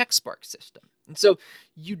is the Tech Spark system. And so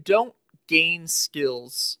you don't gain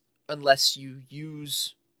skills unless you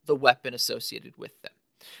use the weapon associated with them.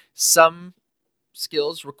 Some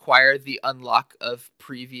skills require the unlock of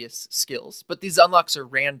previous skills, but these unlocks are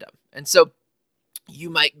random. And so you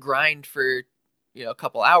might grind for a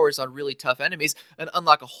couple hours on really tough enemies and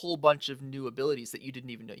unlock a whole bunch of new abilities that you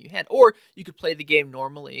didn't even know you had. Or you could play the game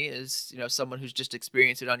normally as someone who's just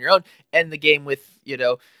experienced it on your own, and the game with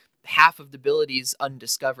half of the abilities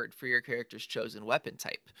undiscovered for your character's chosen weapon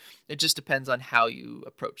type. It just depends on how you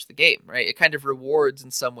approach the game, right? It kind of rewards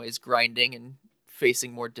in some ways grinding and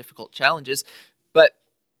facing more difficult challenges, but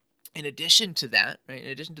in addition to that, right, in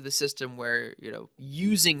addition to the system where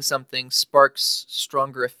using something sparks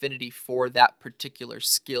stronger affinity for that particular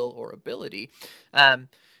skill or ability, um,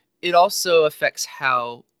 it also affects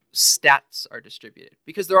how stats are distributed,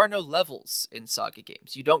 because there are no levels in SaGa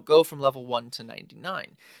games. You don't go from level 1 to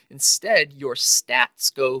 99. Instead, your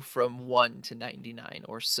stats go from 1 to 99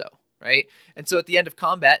 or so, right? And so at the end of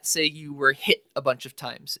combat, say you were hit a bunch of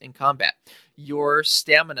times in combat, your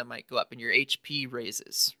stamina might go up and your HP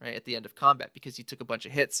raises, right, at the end of combat, because you took a bunch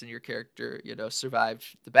of hits and your character, survived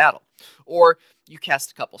the battle. Or you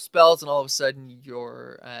cast a couple spells and all of a sudden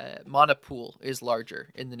your mana pool is larger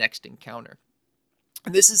in the next encounter.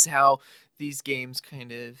 And this is how these games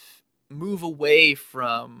kind of move away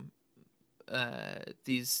from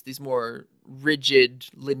these more rigid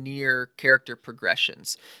linear character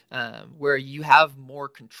progressions, where you have more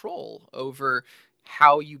control over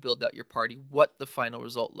how you build out your party, what the final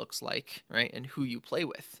result looks like, right, and who you play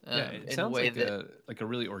with, Yeah, it in a sounds way like that, a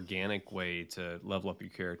really organic way to level up your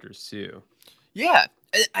characters too. yeah,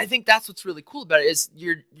 I think that's what's really cool about it, is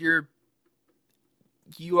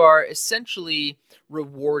you are essentially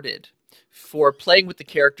rewarded for playing with the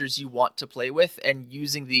characters you want to play with and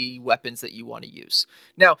using the weapons that you want to use.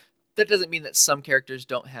 Now, that doesn't mean that some characters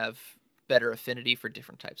don't have better affinity for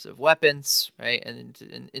different types of weapons, right?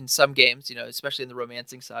 And in some games, especially in the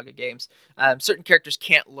romancing SaGa games, certain characters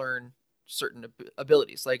can't learn certain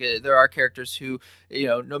abilities. Like there are characters who,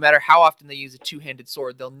 no matter how often they use a two-handed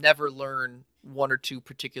sword, they'll never learn one or two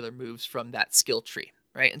particular moves from that skill tree,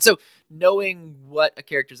 right? And so knowing what a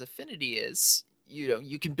character's affinity is,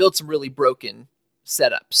 you can build some really broken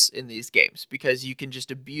setups in these games because you can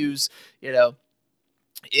just abuse, you know,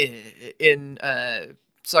 in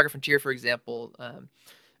SaGa Frontier, for example,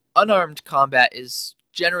 unarmed combat is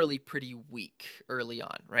generally pretty weak early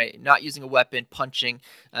on, right? Not using a weapon, punching.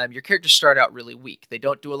 Your characters start out really weak. They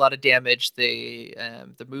don't do a lot of damage. The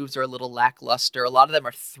moves are a little lackluster. A lot of them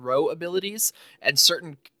are throw abilities, and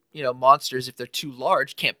certain monsters, if they're too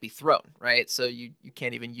large, can't be thrown, right? So you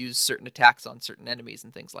can't even use certain attacks on certain enemies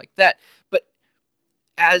and things like that. But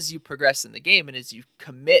as you progress in the game and as you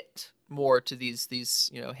commit more to these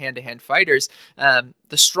hand to hand fighters,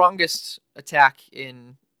 the strongest attack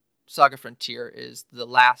in SaGa Frontier is the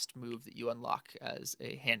last move that you unlock as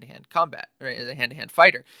a hand to hand combat, right? As a hand to hand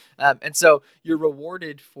fighter, and so you're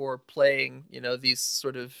rewarded for playing these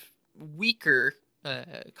sort of weaker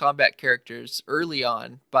combat characters early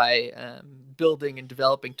on by building and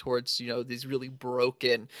developing towards these really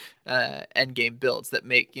broken end game builds that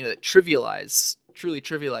make that truly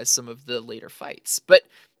trivialize some of the later fights. But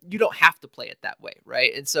you don't have to play it that way,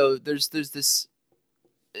 right? And so there's this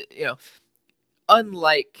you know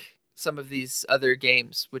unlike some of these other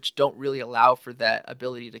games which don't really allow for that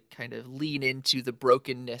ability to kind of lean into the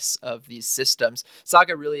brokenness of these systems,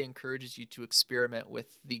 SaGa really encourages you to experiment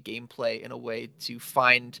with the gameplay in a way to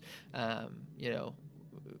find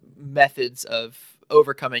methods of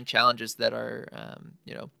overcoming challenges that are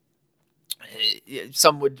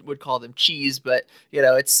some would call them cheese, but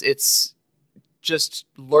it's just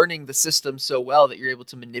learning the system so well that you're able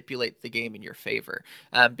to manipulate the game in your favor.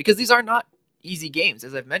 Because these are not easy games,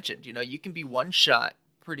 as I've mentioned. You can be one shot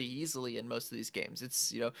pretty easily in most of these games.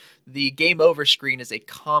 It's the game over screen is a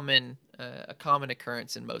common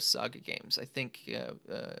occurrence in most SaGa games. I think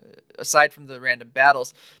aside from the random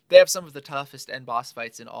battles, they have some of the toughest end boss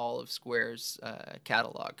fights in all of Square's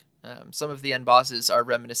catalog. Some of the end bosses are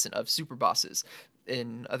reminiscent of super bosses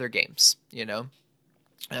in other games.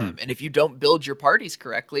 Hmm. And if you don't build your parties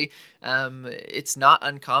correctly, it's not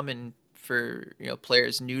uncommon for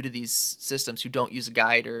players new to these systems who don't use a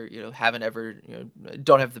guide or haven't ever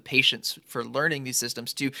don't have the patience for learning these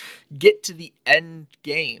systems to get to the end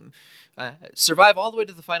game, survive all the way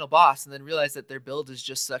to the final boss, and then realize that their build is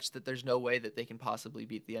just such that there's no way that they can possibly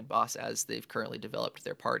beat the end boss as they've currently developed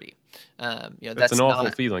their party. That's an That's awful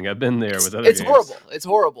not feeling. I've been there with other it's games. horrible. It's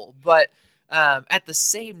horrible, but at the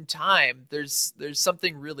same time, there's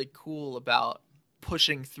something really cool about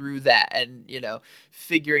pushing through that and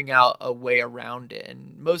figuring out a way around it.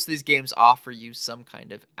 And most of these games offer you some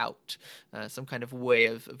kind of out, some kind of way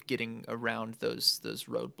of getting around those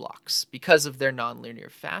roadblocks because of their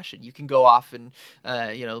nonlinear fashion. You can go off and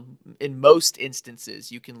in most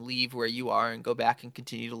instances you can leave where you are and go back and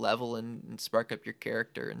continue to level and spark up your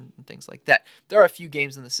character and things like that. There are a few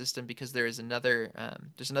games in the system because there's another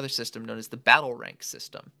system known as the battle rank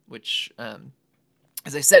system, which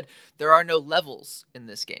as I said, there are no levels in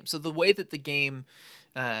this game. So the way that the game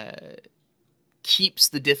uh, keeps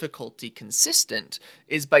the difficulty consistent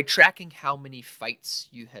is by tracking how many fights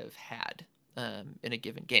you have had in a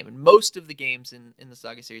given game. And most of the games in the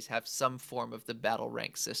SaGa series have some form of the battle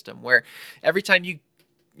rank system where every time you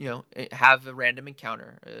have a random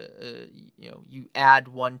encounter, you add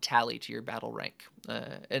one tally to your battle rank,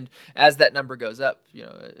 and as that number goes up,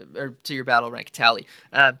 or to your battle rank tally,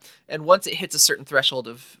 and once it hits a certain threshold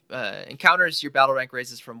of encounters, your battle rank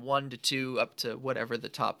raises from 1 to 2 up to whatever the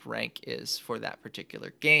top rank is for that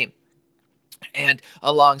particular game. And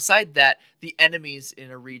alongside that, the enemies in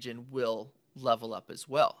a region will level up as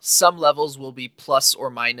well. Some levels will be plus or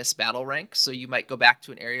minus battle rank. So you might go back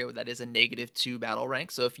to an area that is a -2 battle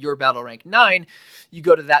rank. So if you're battle rank 9, you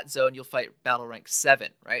go to that zone, you'll fight battle rank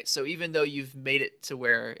 7, right? So even though you've made it to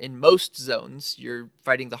where in most zones you're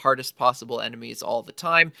fighting the hardest possible enemies all the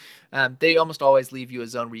time, they almost always leave you a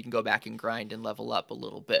zone where you can go back and grind and level up a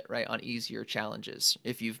little bit, right? On easier challenges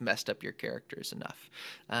if you've messed up your characters enough.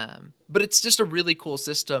 But it's just a really cool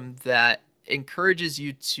system that encourages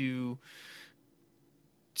you to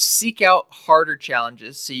seek out harder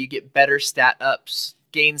challenges so you get better stat ups,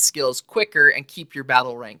 gain skills quicker, and keep your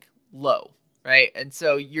battle rank low, right? And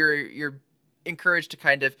so you're encouraged to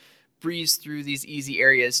kind of breeze through these easy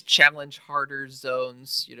areas, challenge harder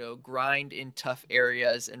zones, grind in tough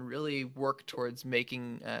areas, and really work towards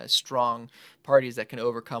making strong parties that can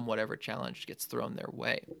overcome whatever challenge gets thrown their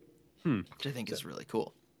way, Hmm. which I think So, is really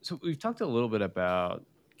cool. so we've talked a little bit about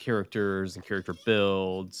characters and character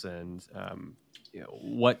builds, and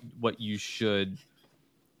what you should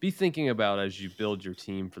be thinking about as you build your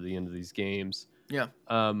team for the end of these games. Yeah.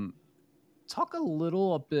 Um, Talk a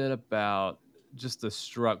little a bit about just the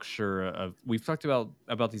structure of. We've talked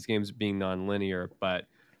about these games being non-linear, but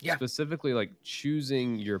Yeah. specifically like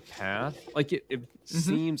choosing your path. Like it Hmm.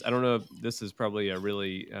 seems, I don't know if this is probably a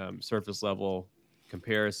really surface level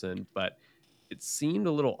comparison, but it seemed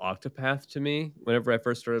a little Octopath to me whenever I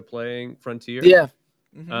first started playing Frontier. Yeah.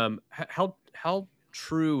 Hmm. How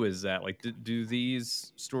true is that? Like, do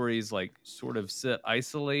these stories like sort of sit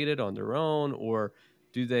isolated on their own, or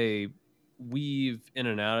do they weave in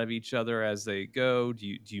and out of each other as they go? Do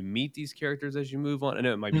you meet these characters as you move on? I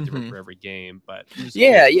know it might be different Hmm. for every game, but I'm just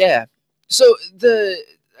Yeah, curious. yeah. So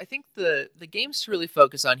I think the games to really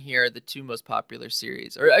focus on here are the two most popular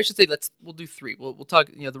series, or I should say, we'll do three. We'll talk,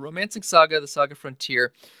 the Romancing Saga, the Saga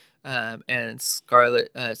Frontier, and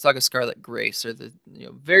Saga Scarlet Grace are the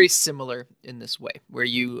very similar in this way, where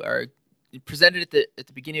you are presented at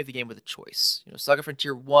the beginning of the game with a choice. Saga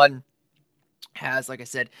Frontier One has, like I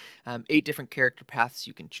said, 8 different character paths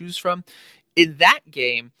you can choose from. In that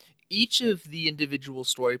game, each of the individual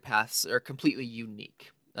story paths are completely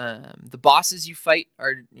unique. The bosses you fight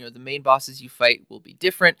are, the main bosses you fight will be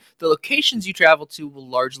different. The locations you travel to will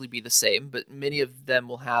largely be the same, but many of them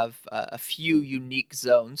will have a few unique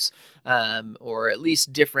zones, or at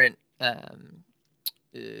least different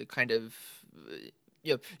kind of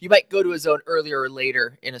you might go to a zone earlier or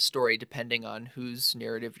later in a story depending on whose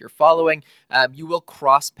narrative you're following. You will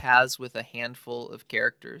cross paths with a handful of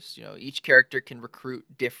characters. Each character can recruit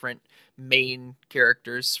different main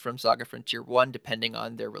characters from Saga Frontier 1 depending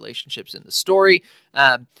on their relationships in the story.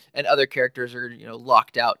 And other characters are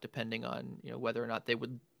locked out depending on whether or not they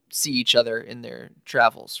would see each other in their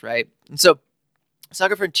travels, right? And so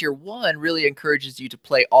Saga Frontier 1 really encourages you to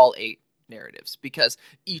play all 8 narratives because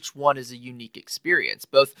each one is a unique experience,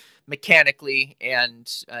 both mechanically and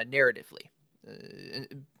narratively.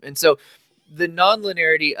 And so the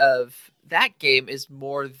non-linearity of that game is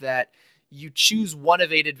more that you choose one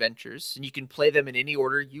of 8 adventures and you can play them in any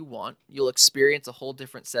order you want. You'll experience a whole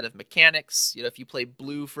different set of mechanics. If you play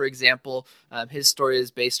Blue, for example, his story is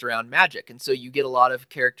based around magic, and so you get a lot of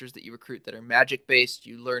characters that you recruit that are magic based.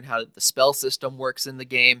 You learn how the spell system works in the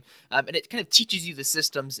game, and it kind of teaches you the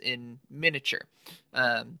systems in miniature.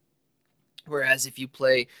 um, Whereas if you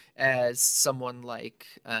play as someone like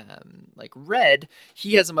Red,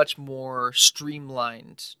 he has a much more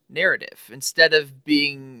streamlined narrative. Instead of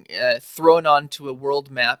being thrown onto a world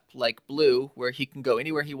map like Blue, where he can go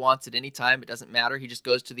anywhere he wants at any time, it doesn't matter. He just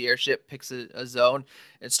goes to the airship, picks a zone,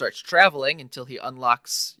 and starts traveling until he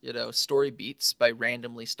unlocks story beats by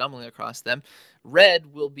randomly stumbling across them.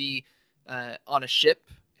 Red will be on a ship.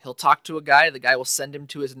 He'll talk to a guy. The guy will send him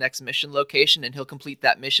to his next mission location, and he'll complete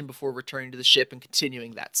that mission before returning to the ship and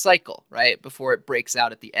continuing that cycle, right? Before it breaks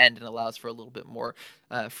out at the end and allows for a little bit more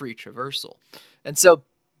free traversal. And so,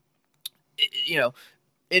 you know,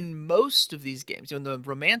 in most of these games, in the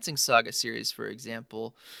Romancing Saga series, for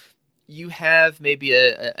example, you have maybe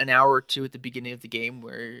an hour or two at the beginning of the game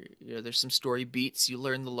where there's some story beats. You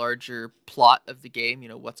learn the larger plot of the game,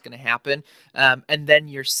 what's going to happen, and then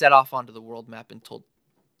you're set off onto the world map and told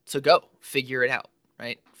to go figure it out,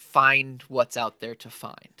 right? Find what's out there to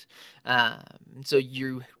find. um, so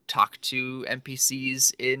you talk to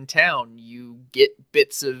npcs in town, you get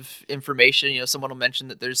bits of information. Someone will mention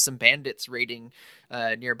that there's some bandits raiding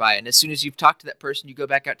nearby, and as soon as you've talked to that person, you go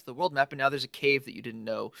back out to the world map, and now there's a cave that you didn't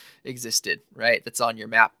know existed, right? That's on your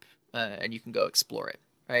map, and you can go explore it,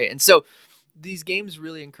 right? And so these games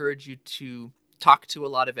really encourage you to talk to a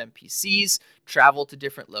lot of npcs, travel to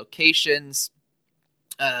different locations,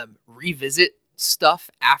 revisit stuff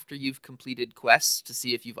after you've completed quests to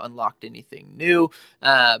see if you've unlocked anything new.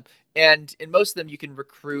 Um, and in most of them, you can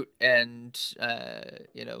recruit and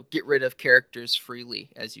get rid of characters freely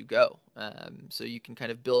as you go. So you can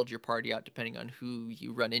kind of build your party out depending on who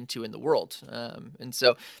you run into in the world. And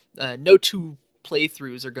so no two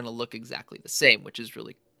playthroughs are going to look exactly the same, which is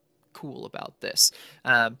really cool about this.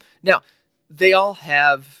 Now, they all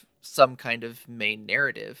have some kind of main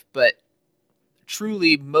narrative, but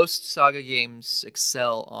truly most saga games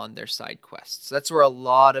excel on their side quests. That's where a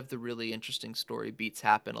lot of the really interesting story beats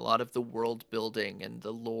happen. A lot of the world building and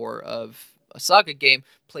the lore of a saga game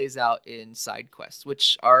plays out in side quests,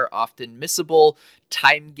 which are often missable,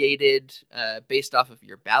 time gated, based off of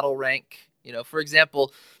your battle rank. For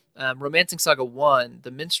example, Romancing Saga 1,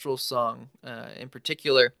 the minstrel song in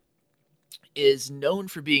particular, is known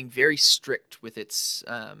for being very strict with its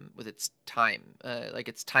time, like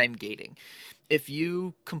its time gating. If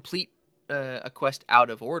you complete a quest out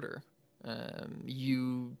of order,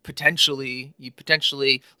 you potentially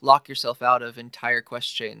lock yourself out of entire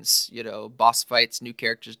quest chains. Boss fights, new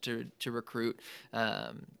characters to recruit,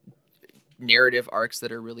 um, narrative arcs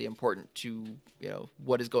that are really important to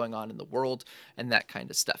what is going on in the world and that kind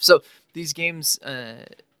of stuff. So these games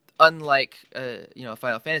unlike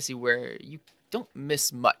Final Fantasy, where you don't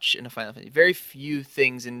miss much in a Final Fantasy. Very few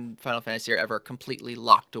things in Final Fantasy are ever completely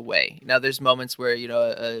locked away. Now, there's moments where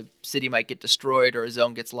a city might get destroyed or a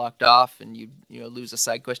zone gets locked off, and you lose a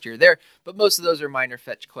side quest here or there. But most of those are minor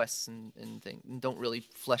fetch quests and things, and don't really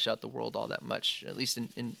flesh out the world all that much. At least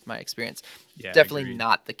in my experience, Yeah, definitely agreed.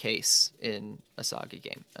 not the case in a SaGa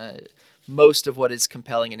game. Most of what is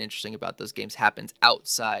compelling and interesting about those games happens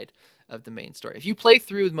outside of the main story. If you play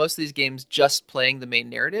through most of these games just playing the main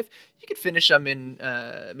narrative, you could finish them in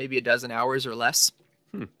maybe a dozen hours or less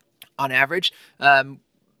Hmm. on average. To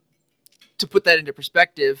put that into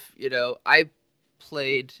perspective, I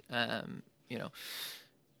played,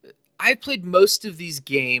 I played most of these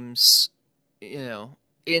games,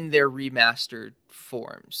 in their remastered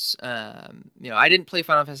forms. I didn't play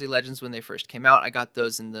Final Fantasy Legends when they first came out. I got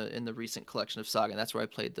those in the recent collection of SaGa, and that's where I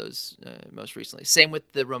played those most recently. Same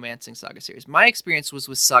with the Romancing SaGa series. My experience was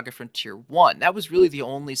with SaGa Frontier One. That was really the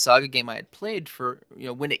only SaGa game I had played for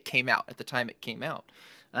when it came out. At the time it came out,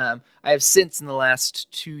 I have since in the last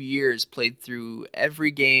 2 years played through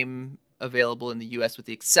every game available in the U.S. with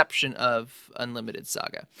the exception of Unlimited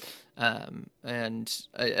SaGa. And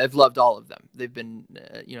I've loved all of them. They've been,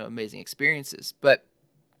 amazing experiences. But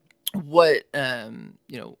what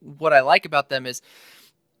I like about them is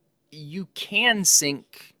you can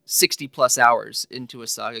sink 60 plus hours into a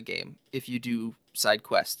SaGa game if you do side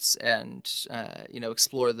quests and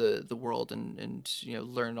explore the world and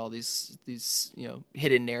learn all these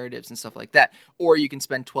hidden narratives and stuff like that. Or you can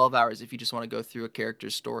spend 12 hours if you just want to go through a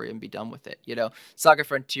character's story and be done with it. SaGa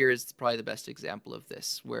Frontier is probably the best example of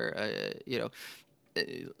this, where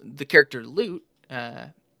the character Lute,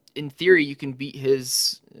 in theory, you can beat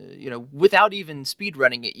his, without even speed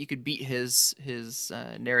running it, you could beat his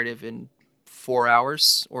narrative in 4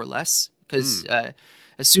 hours or less. Because Hmm.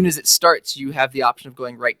 as soon as it starts, you have the option of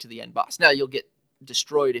going right to the end boss. Now you'll get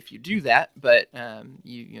destroyed if you do that, but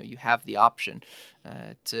you have the option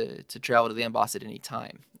to travel to the end boss at any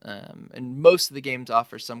time. And most of the games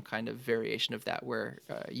offer some kind of variation of that, where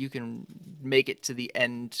you can make it to the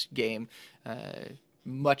end game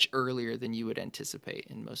much earlier than you would anticipate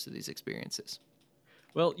in most of these experiences.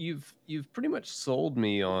 Well, you've pretty much sold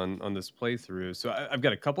me on this playthrough. So I've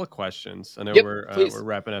got a couple of questions. I know Yep, we're please.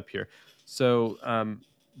 wrapping up here. So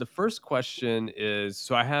the first question is: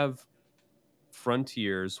 so I have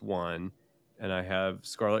Frontiers one, and I have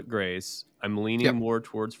Scarlet Grace. I'm leaning Yep. more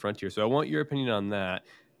towards Frontier, so I want your opinion on that.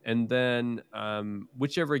 And then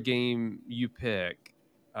whichever game you pick,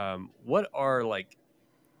 what are like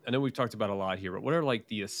I know we've talked about a lot here, but what are like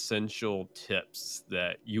the essential tips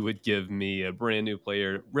that you would give me, a brand new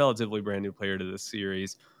player, relatively brand new player to this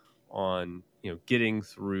series, on getting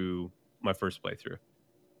through my first playthrough?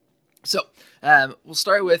 So we'll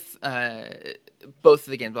start with both of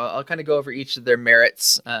the games. I'll kind of go over each of their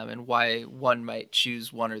merits and why one might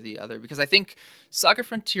choose one or the other. Because I think SaGa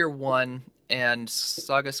Frontier 1 and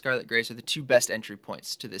SaGa Scarlet Grace are the two best entry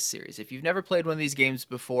points to this series. If you've never played one of these games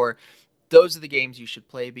before, those are the games you should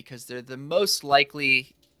play because they're the most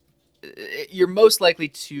likely you're most likely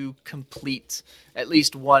to complete at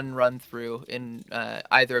least one run through in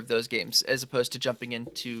either of those games, as opposed to jumping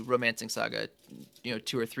into Romancing SaGa,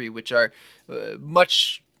 2 or 3, which are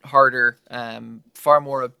much harder, far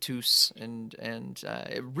more obtuse, and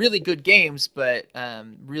really good games, but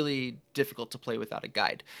really difficult to play without a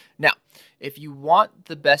guide. Now, if you want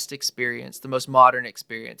the best experience, the most modern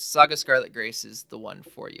experience, SaGa Scarlet Grace is the one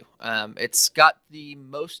for you. It's got the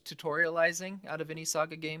most tutorializing out of any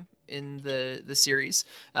SaGa game in the series,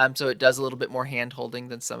 so it does a little bit more hand holding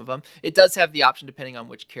than some of them. It does have the option, depending on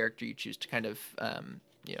which character you choose, to kind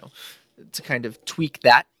of tweak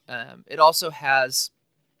that. It also has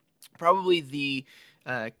probably the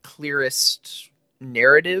clearest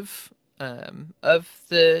narrative of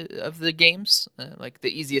the games, like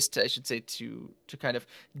the easiest, I should say, to kind of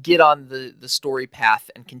get on the story path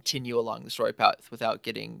and continue along the story path without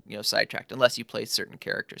getting sidetracked, unless you play certain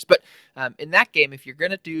characters. But in that game, if you're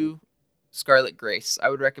gonna do Scarlet Grace, I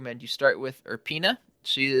would recommend you start with Erpina.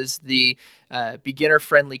 She is the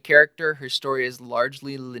beginner-friendly character. Her story is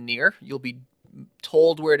largely linear. You'll be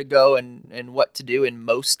told where to go and what to do in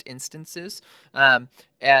most instances.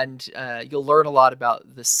 And you'll learn a lot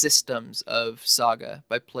about the systems of SaGa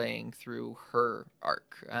by playing through her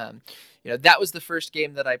arc. That was the first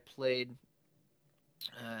game that I played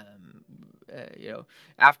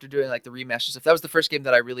after doing like the remaster stuff, that was the first game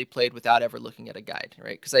that I really played without ever looking at a guide,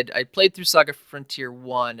 right? Because I played through Saga Frontier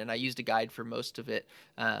 1 and I used a guide for most of it,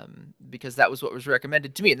 because that was what was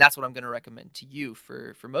recommended to me, and that's what I'm going to recommend to you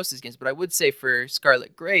for most of these games. But I would say for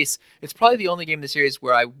Scarlet Grace, it's probably the only game in the series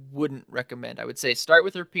where I wouldn't recommend. I would say start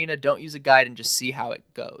with Rapina, don't use a guide, and just see how it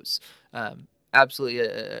goes. Absolutely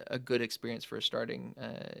a good experience for starting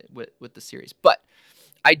with the series. But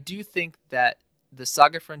I do think that the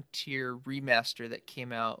Saga Frontier remaster that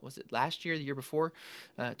came out, was it last year, the year before,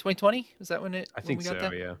 2020? Was that I when think we got so,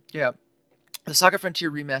 that? yeah. Yeah, the Saga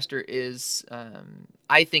Frontier remaster is,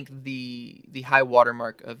 I think, the high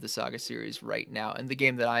watermark of the Saga series right now, and the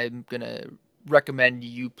game that I'm gonna recommend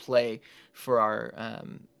you play for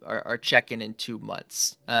our check-in in 2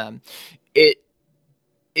 months. It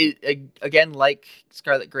again, like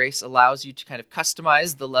Scarlet Grace, allows you to kind of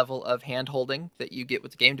customize the level of hand holding that you get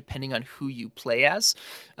with the game depending on who you play as.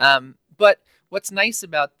 But what's nice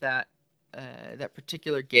about that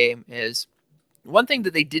particular game is one thing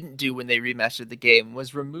that they didn't do when they remastered the game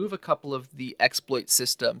was remove a couple of the exploit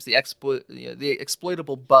systems, the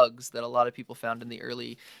exploitable bugs that a lot of people found in the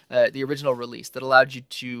original release that allowed you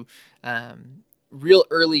to real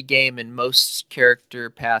early game in most character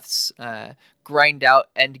paths grind out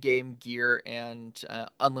end game gear and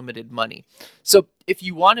unlimited money. So if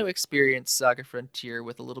you want to experience Saga Frontier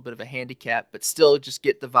with a little bit of a handicap, but still just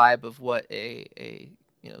get the vibe of what a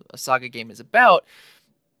Saga game is about,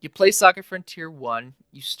 you play Saga Frontier 1,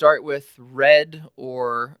 you start with Red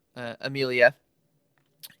or Amelia,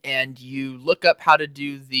 and you look up how to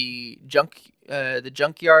do the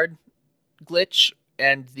junkyard glitch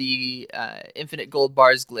and the infinite gold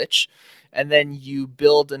bars glitch, and then you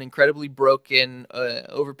build an incredibly broken,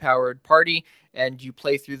 overpowered party, and you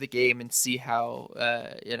play through the game and see how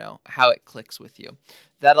it clicks with you.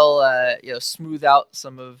 That'll smooth out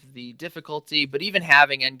some of the difficulty, but even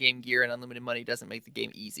having endgame gear and unlimited money doesn't make the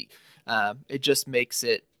game easy. It just makes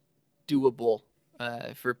it doable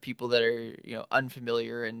for people that are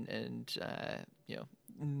unfamiliar and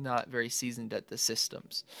not very seasoned at the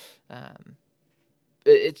systems. Um,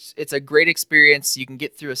 it's a great experience. You can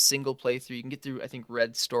get through a single playthrough. You can get through, I think,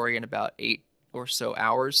 Red's story in about 8 or so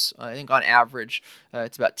hours. I think on average,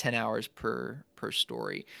 it's about 10 hours per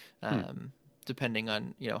story, Hmm. depending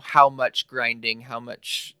on how much grinding, how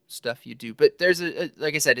much stuff you do. But there's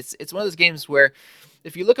like I said, it's one of those games where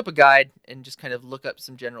if you look up a guide and just kind of look up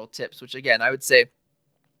some general tips, which again I would say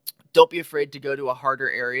don't be afraid to go to a harder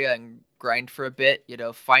area and grind for a bit.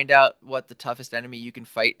 Find out what the toughest enemy you can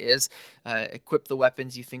fight is. Equip the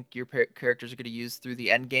weapons you think your characters are going to use through the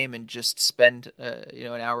end game, and just spend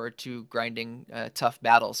an hour or two grinding tough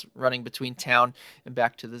battles, running between town and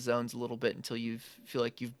back to the zones a little bit until you feel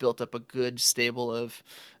like you've built up a good stable of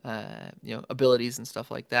abilities and stuff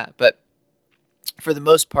like that. But for the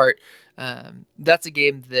most part, that's a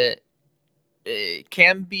game that it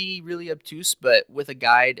can be really obtuse, but with a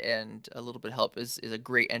guide and a little bit of help is a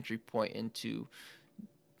great entry point into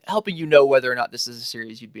helping you know whether or not this is a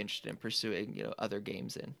series you'd be interested in pursuing, other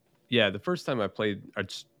games in. Yeah, the first time I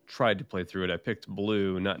just tried to play through it, I picked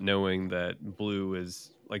blue, not knowing that blue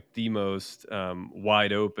is like the most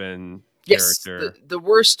wide open Yes, the character. the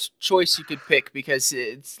worst choice you could pick because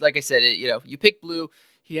it's like I said, you pick Blue.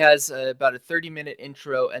 He has about a 30-minute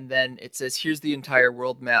intro, and then it says, "Here's the entire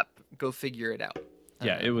world map. Go figure it out."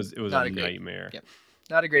 Yeah, it was a Not a great, nightmare. yeah,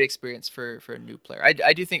 not a great experience for a new player.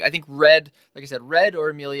 I think Red, like I said, Red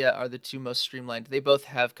or Amelia are the two most streamlined. They both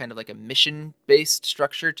have kind of like a mission-based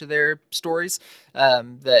structure to their stories,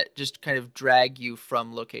 that just kind of drag you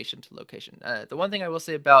from location to location. The one thing I will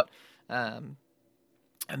say about um,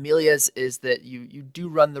 Amelia's is that you do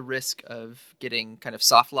run the risk of getting kind of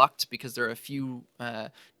soft locked because there are a few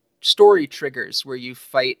story triggers where you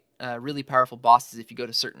fight really powerful bosses if you go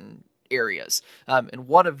to certain areas. And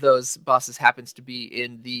one of those bosses happens to be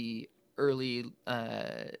in the early,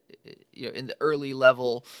 early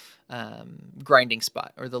level grinding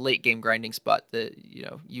spot, or the late game grinding spot that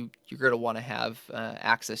you're going to want to have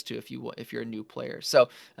access to if you're a new player. So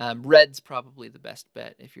Red's probably the best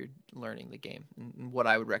bet if you're learning the game, and what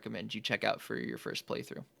I would recommend you check out for your first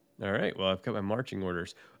playthrough. All right. Well, I've got my marching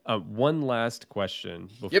orders. One last question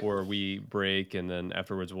Yep. before we break, and then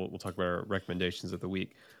afterwards we'll talk about our recommendations of the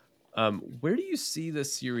week. Where do you see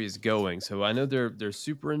this series going? So I know they're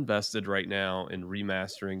super invested right now in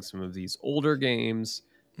remastering some of these older games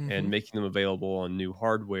and Mm-hmm. making them available on new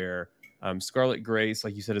hardware. Scarlet Grace,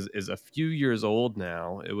 like you said, is a few years old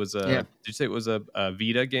now. It was Yeah. a did you say it was a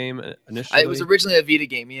Vita game It was initially? originally a Vita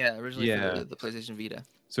game. Yeah, originally for Yeah. the PlayStation Vita.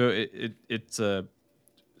 So it's a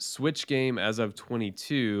Switch game as of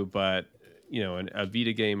 22, but a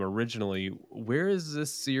Vita game originally. Where is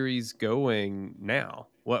this series going now?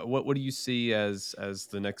 What do you see as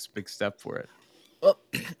the next big step for it? Well,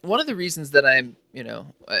 one of the reasons that I'm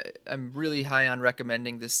really high on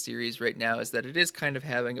recommending this series right now is that it is kind of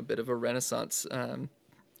having a bit of a renaissance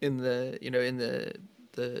in the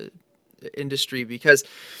industry because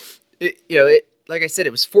it like I said,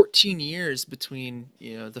 it was 14 years between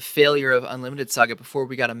the failure of Unlimited Saga before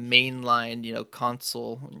we got a mainline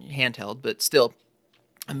console handheld, but still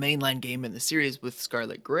a mainline game in the series with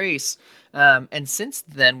Scarlet Grace. And since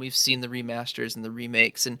then, we've seen the remasters and the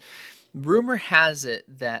remakes. And rumor has it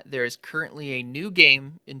that there is currently a new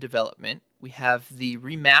game in development. We have the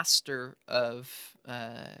remaster of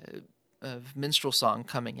Minstrel Song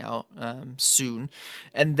coming out soon,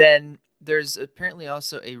 and then there's apparently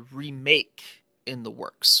also a remake in the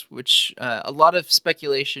works, which a lot of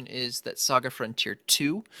speculation is that Saga Frontier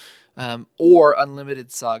 2 or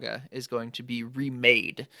Unlimited Saga is going to be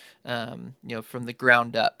remade, from the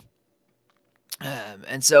ground up.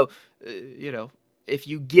 And so, you know, if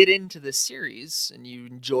you get into the series and you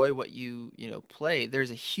enjoy what you play,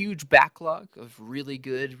 there's a huge backlog of really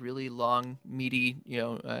good, really long, meaty,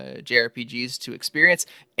 JRPGs to experience,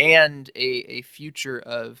 and a future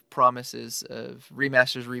of promises of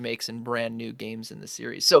remasters, remakes, and brand new games in the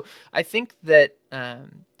series. So I think that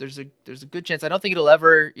there's a good chance. I don't think it'll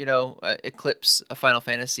ever eclipse a Final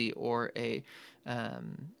Fantasy or a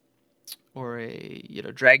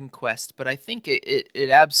Dragon Quest, but I think it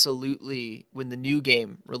absolutely, when the new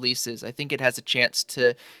game releases, I think it has a chance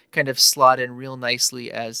to kind of slot in real nicely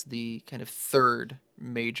as the kind of third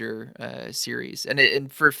major series.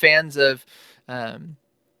 And for fans of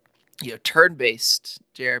turn-based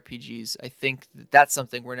JRPGs, I think that's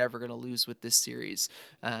something we're never going to lose with this series.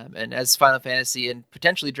 And as Final Fantasy and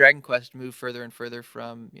potentially Dragon Quest move further and further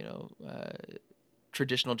from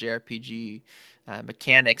traditional JRPG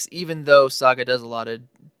mechanics, even though Saga does a lot of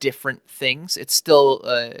different things, it's still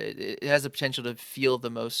it has the potential to feel the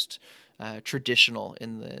most traditional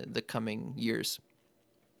in the coming years.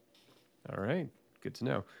 All right, good to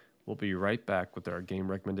know. We'll be right back with our game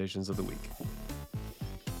recommendations of the week.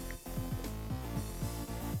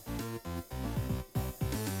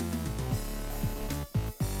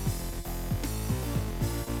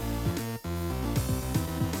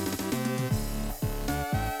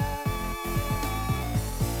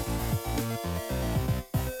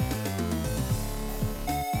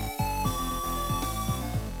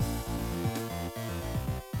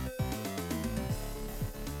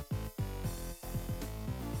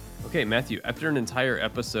 Okay, Matthew, after an entire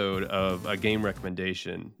episode of a game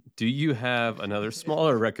recommendation, do you have another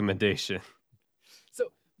smaller recommendation? So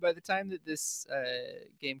by the time that this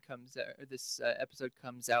game comes out, or this episode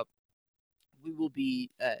comes out, we will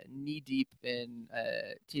be knee deep in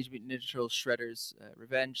Teenage Mutant Ninja Turtles Shredder's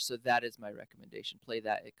Revenge. So that is my recommendation. Play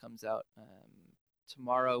that. It comes out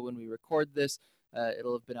tomorrow when we record this.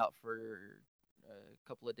 It'll have been out for a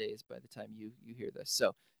couple of days by the time you hear this.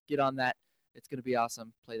 So get on that. It's going to be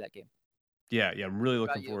awesome. Play that game. Yeah, I'm really What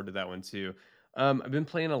looking about you? forward to that one too. I've been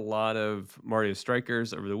playing a lot of Mario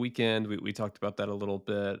Strikers over the weekend. We talked about that a little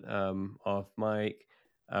bit off mic.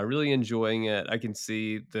 Really enjoying it. I can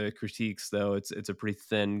see the critiques though. It's a pretty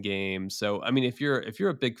thin game. So I mean, if you're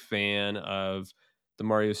a big fan of the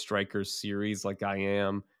Mario Strikers series, like I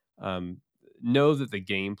am, um, know that the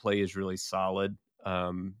gameplay is really solid.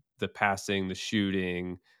 The passing, the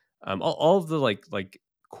shooting, all of the like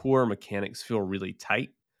core mechanics feel really tight.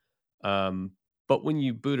 um, but when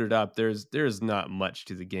you boot it up, there's not much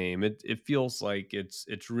to the game. It feels like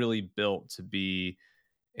it's really built to be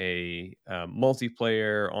a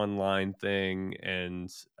multiplayer online thing, and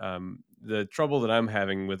the trouble that I'm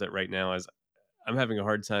having with it right now is I'm having a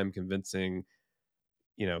hard time convincing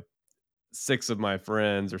you know six of my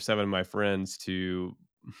friends or seven of my friends to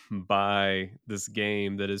buy this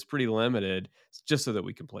game that is pretty limited just so that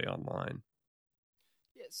we can play online.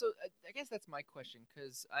 Yeah, so I guess that's my question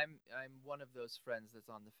because I'm one of those friends that's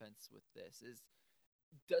on the fence with this. Is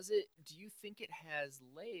does it? Do you think it has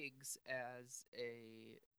legs as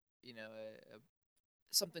a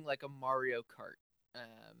something like a Mario Kart?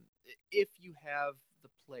 If you have the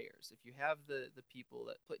players, if you have the people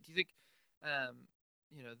that play, do you think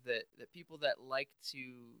that people that like to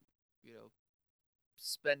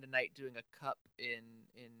spend a night doing a cup in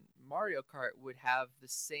Mario Kart would have the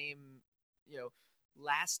same you know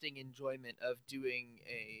lasting enjoyment of doing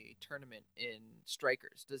a tournament in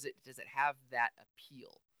Strikers? Does it have that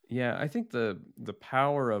appeal? Yeah, I think the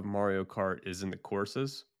power of Mario Kart is in the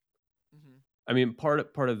courses. Hmm. I mean, part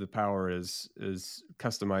of the power is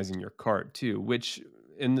customizing your cart too, which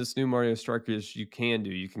in this new Mario Strikers, you can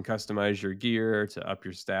do. You can customize your gear to up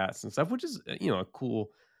your stats and stuff, which is a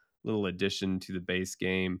cool little addition to the base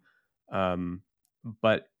game. Um,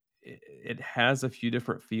 but it has a few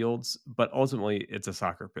different fields, but ultimately it's a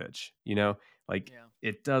soccer pitch. Like Yeah.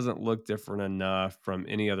 it doesn't look different enough from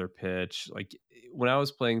any other pitch. Like when I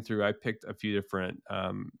was playing through, I picked a few different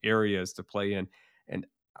areas to play in, and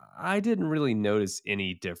I didn't really notice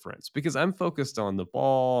any difference because I'm focused Mhm. on the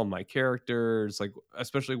ball, my characters, like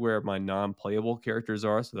especially where my non-playable characters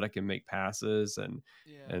are so that I can make passes and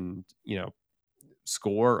Yeah. and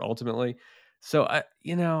score ultimately. So I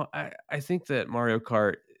think that Mario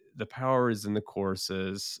Kart, the power is in the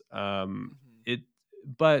courses. Mhm. It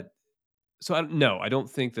but so no, I don't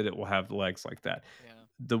think that it will have legs like that. Yeah.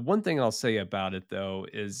 The one thing I'll say about it though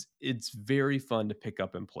is it's very fun to pick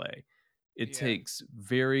up and play. It Yeah. takes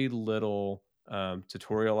very little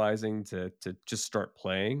tutorializing to just start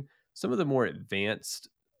playing. Some of the more advanced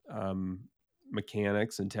um,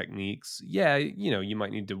 mechanics and techniques, yeah, you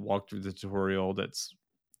might need to walk through the tutorial that's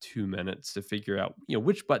 2 minutes to figure out,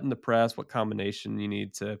 which button to press, what combination you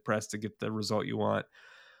need to press to get the result you want.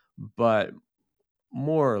 But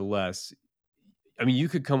more or less, I mean, you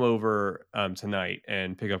could come over, tonight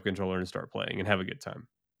and pick up a controller and start playing and have a good time.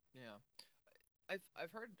 Yeah.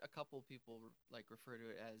 I've heard a couple people like refer to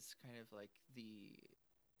it as kind of like the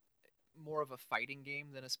more of a fighting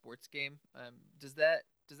game than a sports game. Does that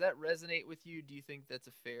resonate with you? Do you think that's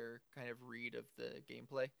a fair kind of read of the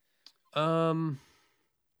gameplay? Um,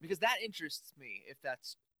 Because that interests me if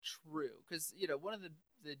that's true. Because one of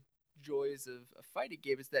the joys of a fighting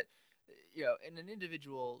game is that in an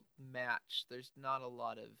individual match, there's not a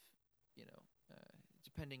lot of you know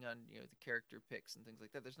depending on the character picks and things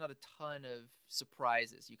like that. There's not a ton of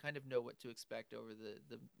surprises. You kind of know what to expect over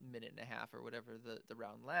the minute and a half or whatever the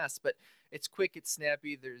round lasts. But it's quick, it's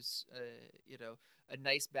snappy. There's a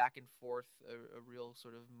nice back and forth, a real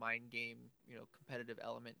sort of mind game, competitive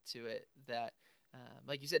element to it that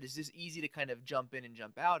like you said, it's just easy to kind of jump in and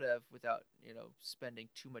jump out of without spending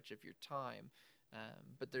too much of your time.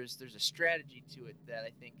 But there's a strategy to it that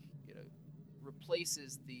I think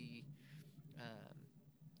replaces um,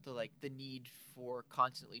 the like the need for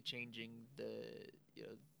constantly changing you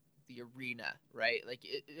know the arena, right? Like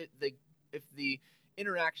if the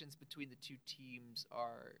interactions between the two teams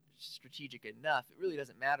are strategic enough, it really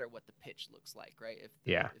doesn't matter what the pitch looks like, right?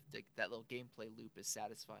 yeah. That little gameplay loop is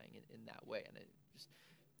satisfying in that way, and it just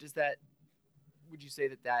does that. Would you say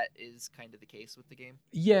that is kind of the case with the game?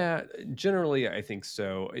 Yeah, generally, I think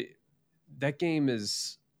so. That game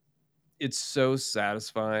it's so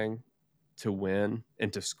satisfying to win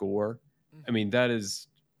and to score. I Mm-hmm. mean, that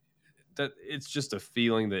it's just a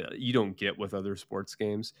feeling that you don't get with other sports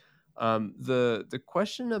games. The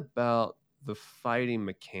question about the fighting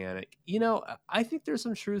mechanic, I think there's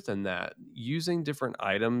some truth in that. Using different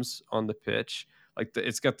items on the pitch, like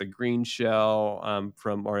it's got the green shell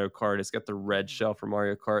from Mario Kart, it's got the red Mm-hmm. shell from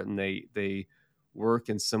Mario Kart, and they work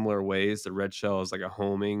in similar ways. The red shell is like a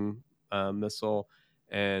homing missile.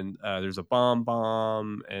 And there's a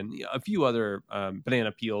bomb, and a few other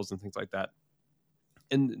banana peels and things like that,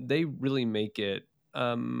 and they really make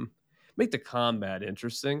the combat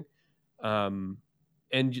interesting. Um,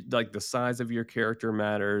 and like the size of your character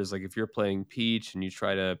matters. Like if you're playing Peach and you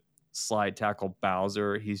try to slide tackle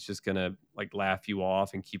Bowser, he's just gonna like laugh you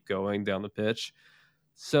off and keep going down the pitch.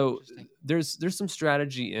 So Interesting. there's some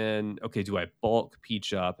strategy in, okay, do I bulk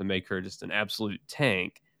Peach up and make her just an absolute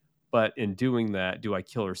tank? But in doing that, do I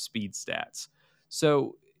kill her speed stats?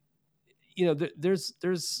 So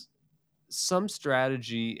there's some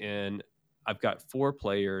strategy in, I've got 4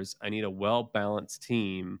 players, I need a well-balanced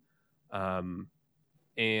team, um,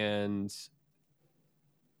 and,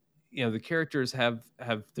 the characters have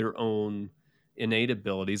their own innate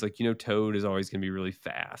abilities, like, Toad is always gonna be really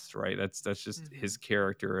fast, right? That's just Mm-hmm. his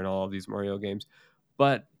character in all of these Mario games,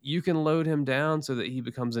 but you can load him down so that he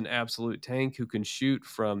becomes an absolute tank who can shoot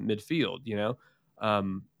from midfield,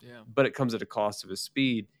 um, Yeah. but it comes at a cost of his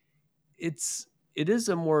speed. It is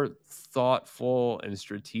a more thoughtful and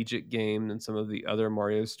strategic game than some of the other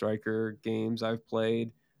Mario Striker games I've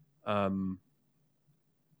played. Um,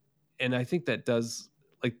 and I think that does,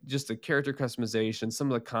 like, just the character customization, some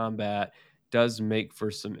of the combat does make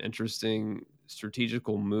for some interesting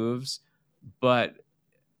strategical moves, but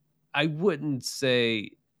I wouldn't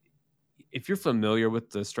say, if you're familiar with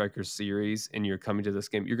the Striker series and you're coming to this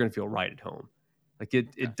game, you're gonna feel right at home. Like Okay.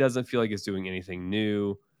 it doesn't feel like it's doing anything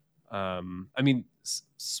new. I mean,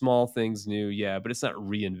 small things new, yeah, but it's not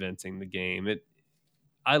reinventing the game.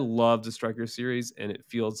 I love the Striker series, and it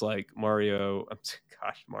feels like Mario.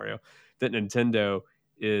 Gosh, Mario, that Nintendo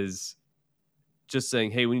is just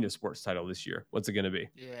saying, "Hey, we need a sports title this year. What's it going to be?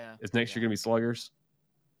 Yeah, Is next year yeah. going to be Sluggers?"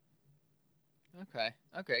 Okay,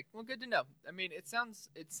 okay. Well, good to know. I mean, it sounds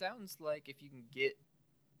like if you can get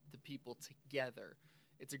the people together,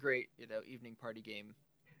 it's a great evening party game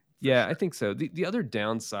for Yeah, I sure. think so. The other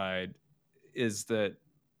downside is that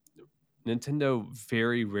Nintendo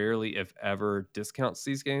very rarely, if ever, discounts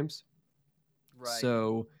these games. Right.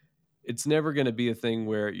 So it's never going to be a thing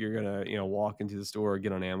where you're going to, walk into the store or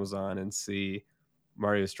get on Amazon and see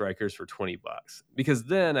Mario Strikers for $20. Because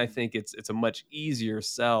then I Mm, think it's a much easier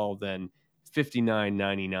sell than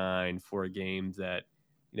 59.99 for a game that,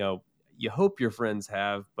 you know, you hope your friends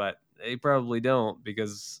have, but they probably don't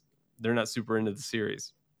because they're not super into the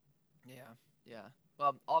series. yeah, yeah.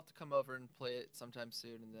 Well, I'll have to come over and play it sometime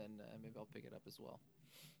soon, and then maybe I'll pick it up as well.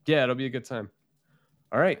 Yeah, it'll be a good time.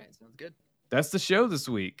 All All right. right, sounds good. That's the show this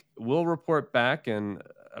week. We'll report back in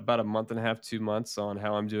about a month and a half, 2 months on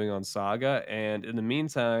how I'm doing on Saga. And in the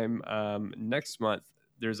meantime, next month,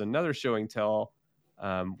 there's another show and tell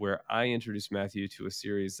where I introduce Matthew to a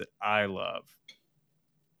series that I love.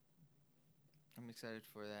 I'm excited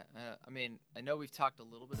for that. I mean, I know we've talked a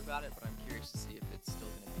little bit about it, but I'm curious to see if it's still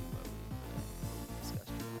going to be what we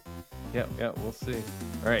discussed. Yeah, yeah, we'll see.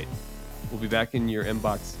 All right. We'll be back in your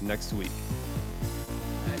inbox next week.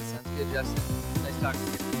 All right, sounds good, Justin. Nice talking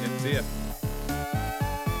to you. Yeah, see ya.